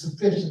the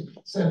sufficient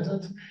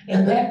sentence,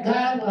 and that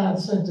guideline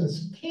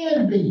sentence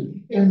can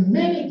be, in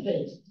many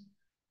cases,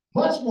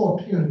 much more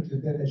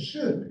punitive than it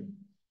should be.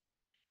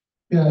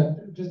 Yeah,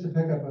 just to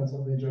pick up on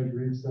something Judge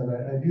Reeves said,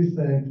 I do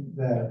think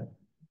that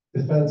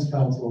defense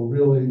counsel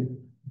really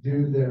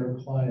do their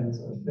clients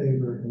a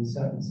favor in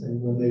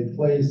sentencing when they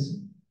place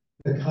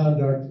the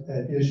conduct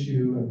at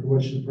issue and for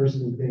which the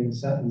person is being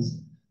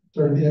sentenced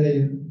sort of in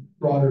a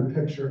broader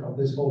picture of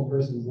this whole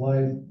person's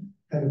life,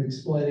 kind of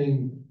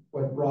explaining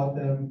what brought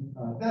them,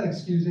 not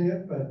excusing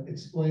it, but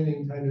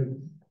explaining kind of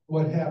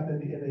what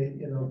happened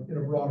in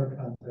a broader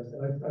context.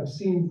 And I've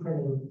seen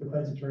criminal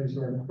defense attorneys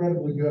who are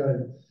incredibly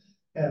good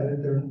at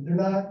it. They're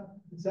not,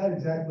 it's not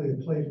exactly a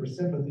play for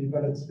sympathy,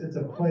 but it's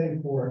a play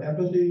for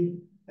empathy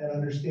and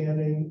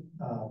understanding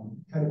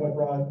kind of what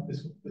brought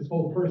this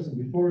whole person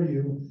before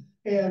you,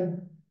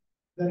 and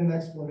then an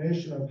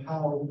explanation of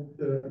how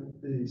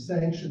the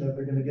sanction that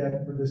they're going to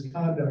get for this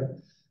conduct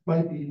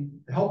might be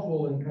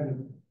helpful in kind of,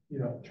 you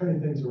know, turning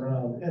things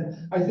around. And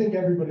I think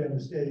everybody on the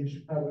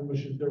stage probably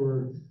wishes there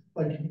were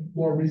like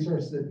more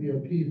resources at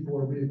BOP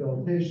for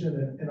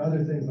rehabilitation and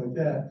other things like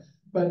that.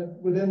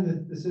 But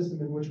within the system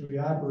in which we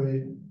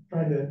operate,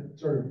 trying to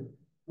sort of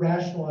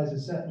rationalize a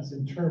sentence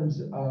in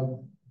terms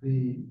of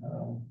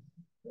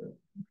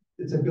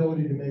its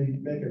ability to maybe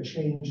make a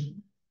change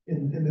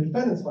in the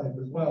defendant's life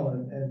as well,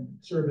 and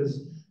serve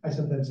as, I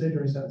sometimes say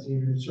during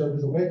sentencing, serve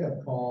as a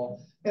wake-up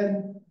call.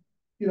 And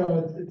you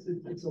know,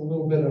 it's a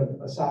little bit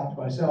of a sop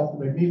to myself to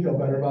make me feel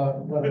better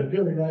about what I'm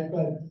doing, right?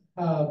 But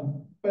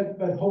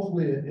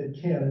hopefully it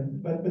can.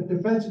 But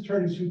defense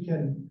attorneys who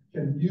can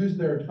use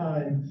their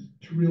time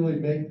to really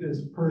make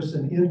this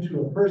person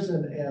into a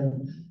person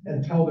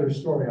and tell their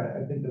story,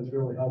 I think that's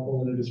really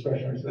helpful in a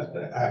discretionary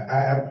system. I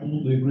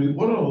absolutely agree.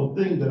 One of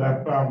the things that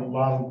I found a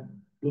lot of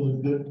really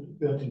good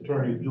defense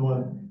attorneys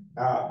doing,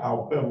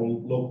 our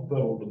local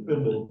federal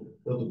defender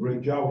does a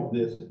great job of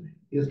this,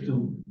 is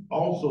to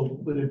also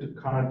put into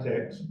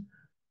context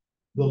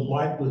the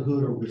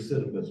likelihood of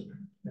recidivism.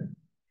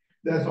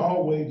 That's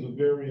always a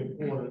very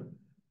important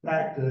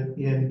factor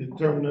in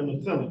determining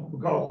the sentence,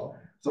 because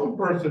some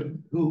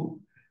person who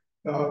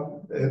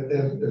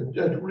as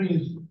Judge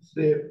Reeves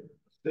stated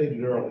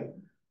earlier,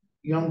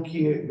 young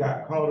kid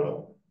got caught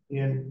up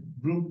in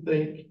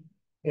groupthink,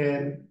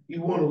 and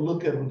you want to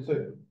look at them and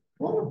say,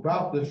 what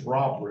about this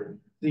robbery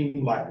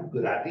seemed like a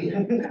good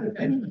idea?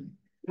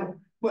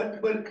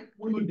 But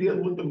we were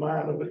dealing with the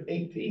mind of an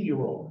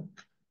 18-year-old.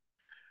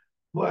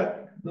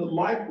 But the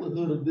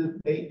likelihood of this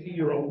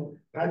 18-year-old,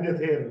 I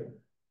just had a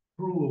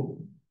crew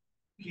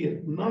of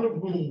kids, none of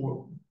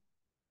whom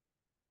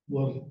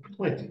was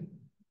 20,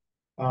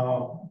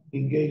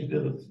 engaged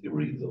in a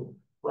series of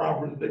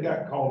robberies. They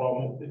got caught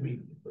almost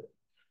immediately.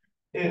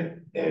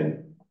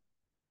 And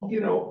you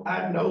know,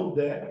 I know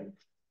that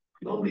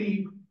no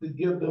need to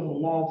give them a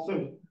long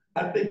sentence.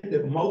 I think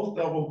that most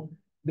of them,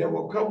 there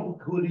were a couple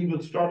who had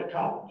even started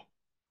college.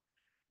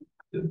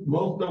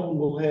 Most of them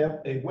will have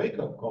a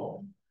wake-up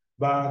call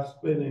by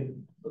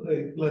spending,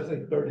 let's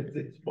say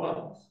 36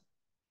 months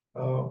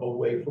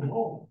away from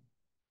home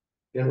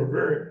in a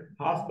very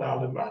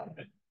hostile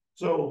environment.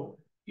 So,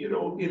 you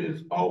know, it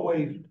is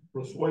always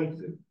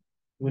persuasive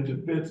when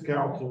defense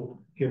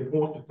counsel can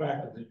point to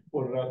factors that you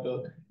pointed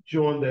out,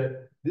 showing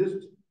that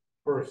this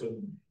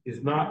person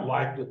is not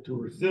likely to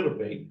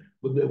recidivate,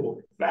 but there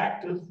were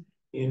factors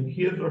in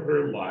his or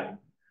her life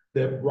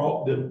that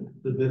brought them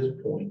to this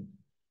point.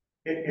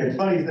 It's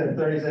funny you said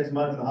 36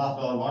 months in a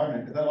hostile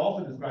environment, because that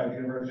also describes the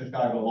University of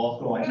Chicago Law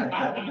School.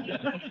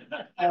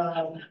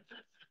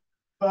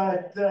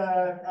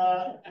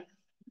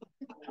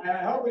 I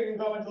hope we can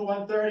go until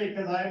 1:30,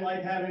 because I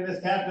like having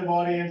this captive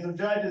audience of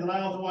judges, and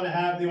I also want to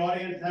have the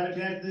audience have a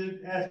chance to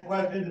ask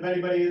questions if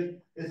anybody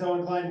is so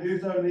inclined to do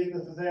so.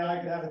 Needless to say, I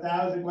could have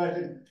 1,000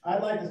 questions.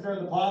 I'd like to stir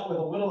the pot with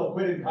a little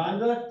acquitted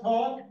conduct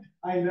talk.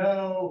 I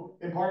know,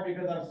 in part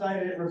because I've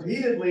cited it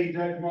repeatedly,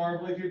 Judge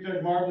Marbley, Chief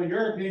Judge Marbley,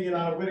 your opinion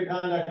on acquitted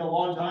conduct a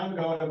long time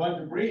ago in a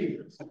bunch of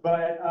briefs,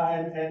 but,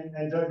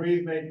 and Judge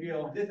Reeves may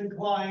feel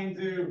disinclined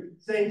to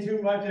say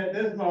too much at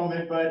this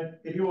moment,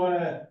 but if you want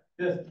to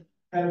just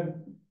kind of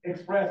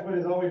express what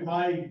is always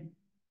my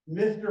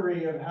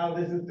mystery of how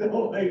this is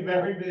still a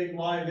very big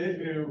live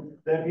issue,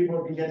 that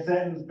people can get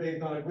sentenced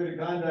based on acquitted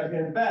conduct.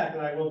 In fact,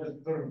 and I will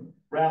just sort of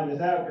round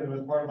this out because it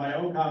was part of my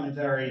own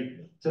commentary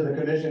to the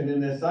commission in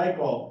this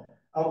cycle.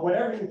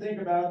 Whatever you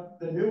think about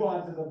the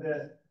nuances of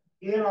this,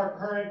 in our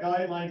current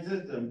guideline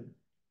system,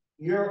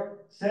 you're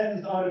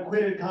sentenced on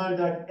acquitted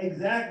conduct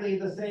exactly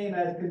the same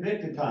as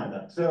convicted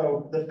conduct.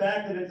 So the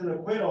fact that it's an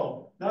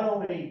acquittal not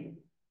only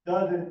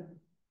doesn't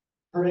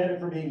prevent it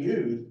from being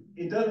used,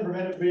 it doesn't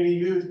prevent it from being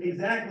used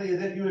exactly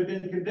as if you had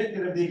been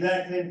convicted of the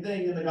exact same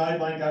thing in the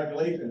guideline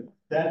calculation.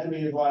 That to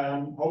me is why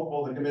I'm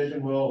hopeful the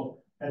commission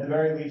will at the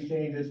very least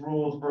change its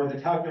rules for the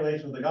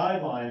calculation of the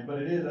guidelines, but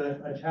it is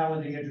a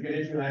challenging, intricate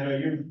issue, and I know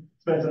you've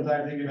spent some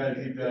time thinking about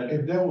it, Chief Judge.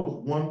 If there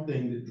was one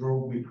thing that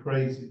drove me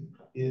crazy,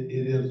 it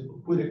is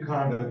acquitted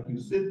conduct. You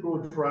sit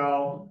through a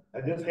trial.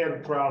 I just had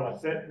a trial. I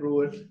sat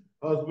through it.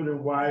 Husband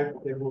and wife,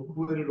 they were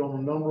acquitted on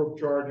a number of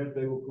charges.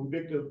 They were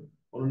convicted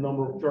on a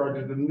number of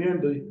charges. And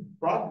then the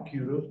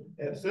prosecutor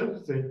at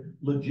sentencing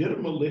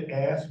legitimately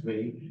asked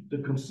me to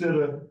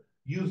consider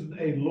using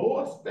a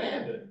lower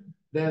standard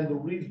than the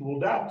reasonable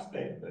doubt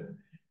standard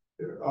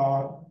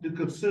to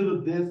consider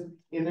this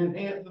in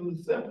enhancing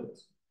the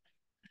sentence.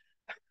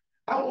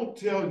 I won't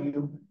tell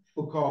you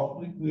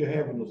because we're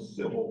having a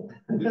civil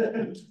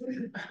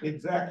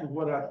exactly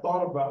what I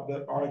thought about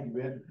that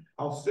argument.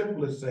 I'll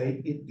simply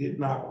say it did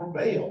not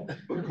prevail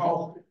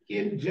because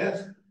it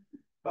just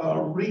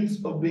reeks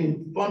of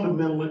being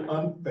fundamentally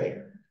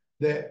unfair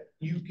that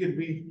you can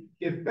be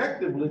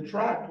effectively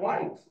tried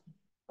twice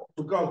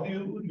because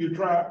you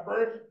tried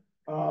first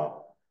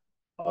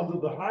under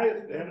the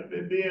highest standard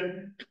and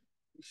then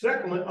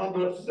secondly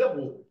under a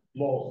civil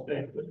law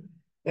standard.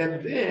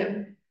 And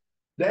then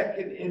that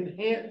can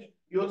enhance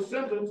your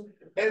sentence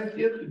as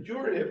if the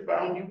jury had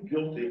found you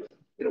guilty.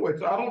 Anyway,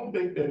 so I don't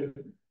think that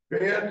it's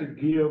fair to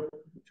give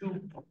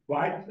 2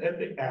 bites at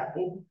the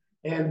apple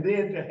and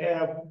then to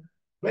have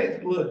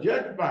basically a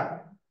judge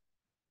find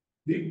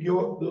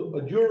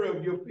a jury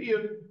of your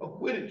peers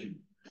acquitted you.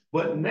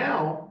 But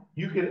now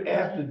you can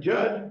ask the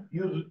judge,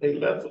 use a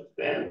lesser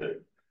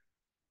standard,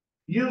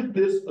 use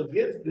this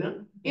against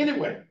them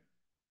anyway.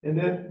 And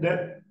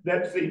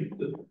that seems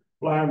to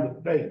fly in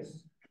the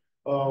face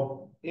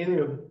of any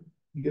of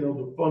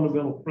the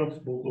fundamental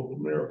principles of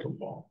American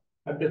law.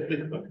 I just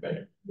think it's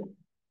unfair.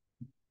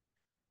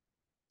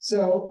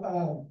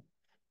 So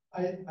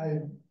I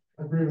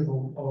agree with a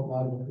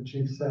lot of what the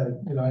chief said.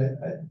 I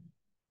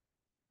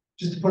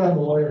just to put on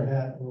the lawyer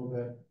hat a little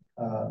bit,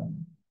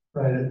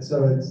 right?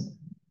 So it's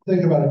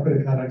think about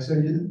acquitted conduct. So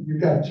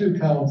you've got 2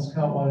 counts,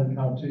 count 1 and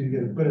count 2. You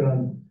get acquitted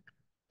on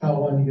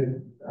count 1, you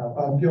get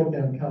found guilty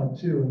on count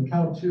 2, and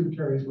count 2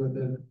 carries with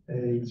it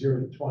a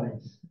 0 to 20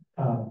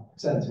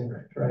 sentencing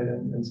range, right?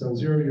 And so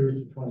 0 years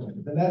to 20.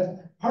 And that's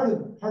part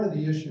of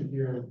the issue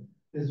here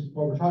is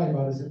what we're talking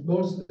about is that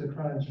most of the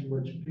crimes for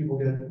which people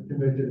get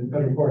convicted in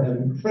federal court have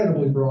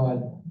incredibly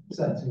broad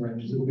sentencing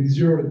ranges. It will be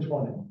 0 to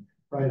 20,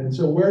 right? And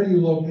so where do you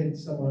locate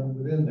someone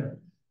within there?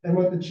 And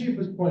what the chief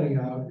was pointing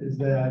out is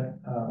that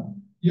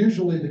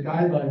usually the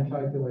guideline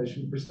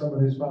calculation for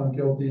someone who's found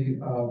guilty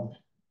of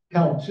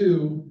count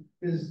 2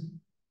 is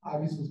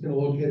obviously it's gonna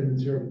locate them in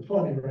 0 to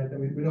 20, right? Then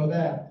we know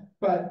that.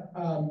 But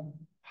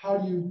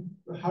what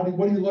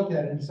do you look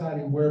at in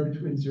deciding where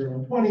between 0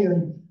 and 20?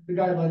 And the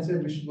guidelines say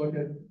we should look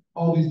at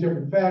all these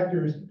different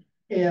factors.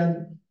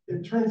 And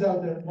it turns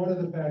out that one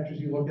of the factors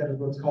you look at is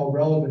what's called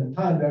relevant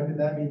conduct, and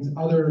that means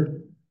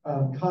other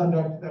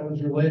conduct that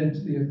was related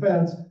to the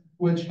offense,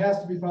 which has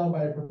to be found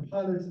by a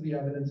preponderance of the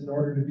evidence in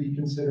order to be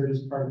considered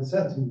as part of the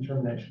sentencing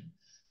determination.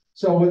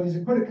 So what these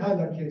acquitted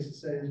conduct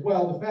cases say is,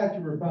 well, the fact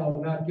you were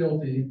found not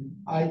guilty,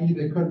 i.e.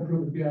 they couldn't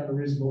prove it beyond a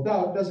reasonable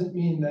doubt, doesn't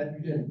mean that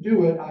you didn't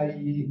do it,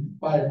 i.e.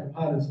 by a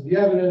preponderance of the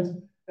evidence.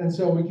 And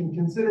so we can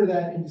consider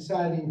that in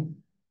deciding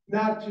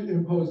not to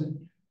impose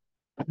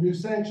a new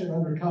sanction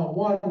under count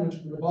 1, which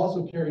would have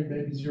also carried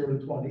maybe 0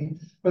 to 20,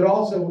 but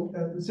also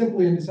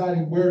simply in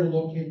deciding where to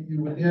locate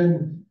you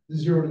within the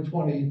 0 to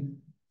 20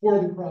 for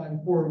the crime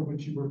for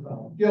which you were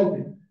found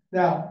guilty.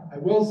 Now, I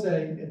will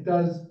say it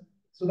does,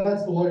 so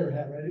that's the lawyer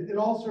hat, right? It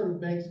all sort of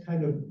makes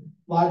kind of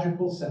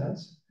logical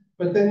sense,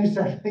 but then you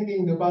start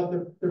thinking about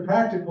the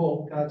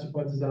practical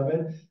consequences of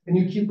it, and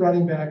you keep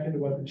running back into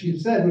what the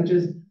chief said, which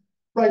is,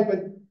 right,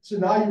 but so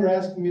now you're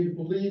asking me to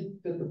believe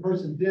that the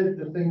person did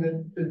the thing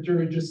that the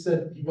jury just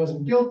said he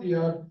wasn't guilty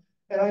of.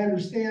 And I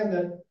understand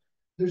that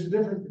there's a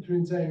difference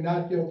between saying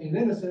not guilty and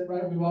innocent,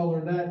 right? We've all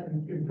learned that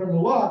in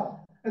criminal law.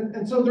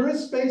 And so there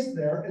is space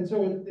there. And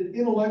so it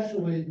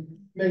intellectually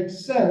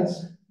makes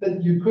sense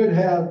that you could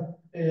have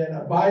an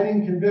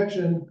abiding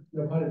conviction,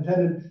 no pun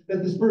intended,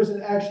 that this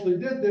person actually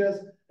did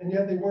this, and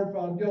yet they weren't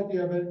found guilty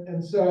of it.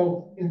 And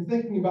so in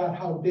thinking about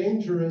how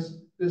dangerous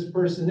this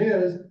person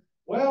is,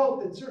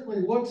 well, it certainly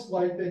looks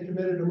like they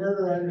committed a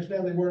murder. I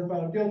understand they weren't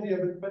found guilty of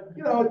it, but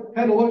you know, it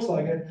kind of looks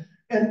like it.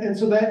 And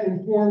so that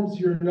informs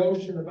your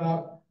notion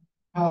about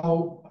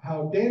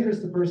how dangerous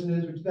the person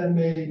is, which then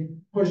may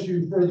push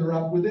you further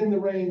up within the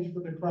range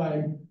for the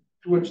crime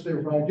to which they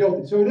were found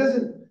guilty. So it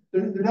isn't,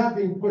 they're not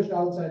being pushed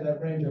outside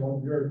that range. I want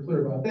to be very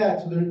clear about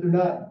that. So they're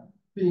not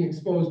being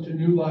exposed to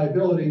new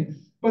liability,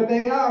 but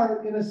they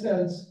are, in a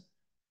sense,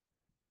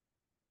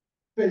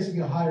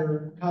 facing a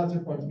higher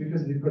consequence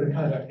because of the acquitted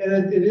conduct.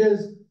 And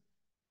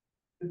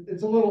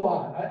it's a little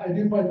odd. I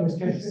do find those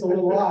cases a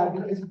little odd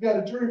because you've got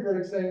a jury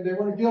verdict saying they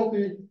weren't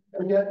guilty,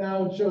 and yet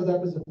now it shows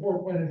up as a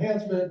 4-point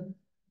enhancement,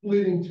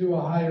 leading to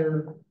a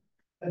higher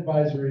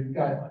advisory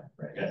guideline.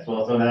 Right? Yes,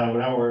 well, so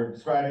now we're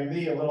describing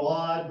me a little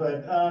odd,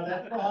 but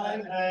that's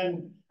fine.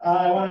 And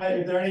I want to,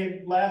 if there are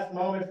any last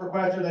moments for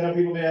questions, I know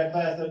people may have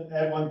class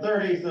at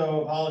 1:30,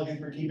 so apologies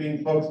for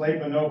keeping folks late,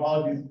 but no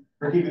apologies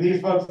for keeping these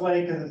folks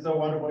late because it's so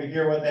wonderful to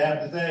hear what they have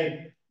to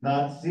say.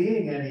 Not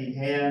seeing any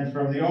hands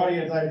from the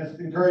audience, I just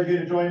encourage you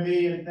to join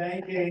me in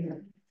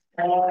thanking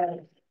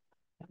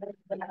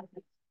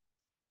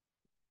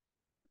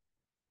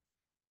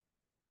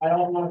I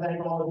also want to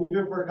thank all of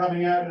you for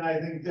coming out, and I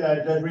think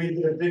Judge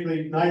Reeves did a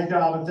particularly nice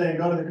job of saying,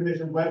 go to the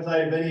commission's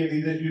website. If any of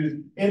these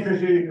issues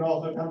interest you, you can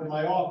also come to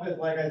my office.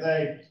 Like I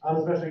say, I'm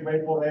especially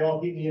grateful they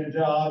all keep me in a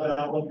job, and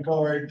I'm looking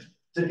forward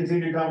to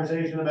continue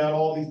conversation about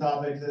all these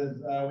topics as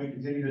we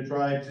continue to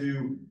try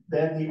to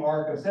bend the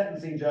arc of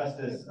sentencing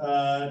justice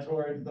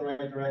towards the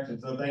right direction.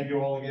 So thank you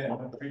all again.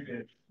 I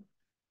appreciate it.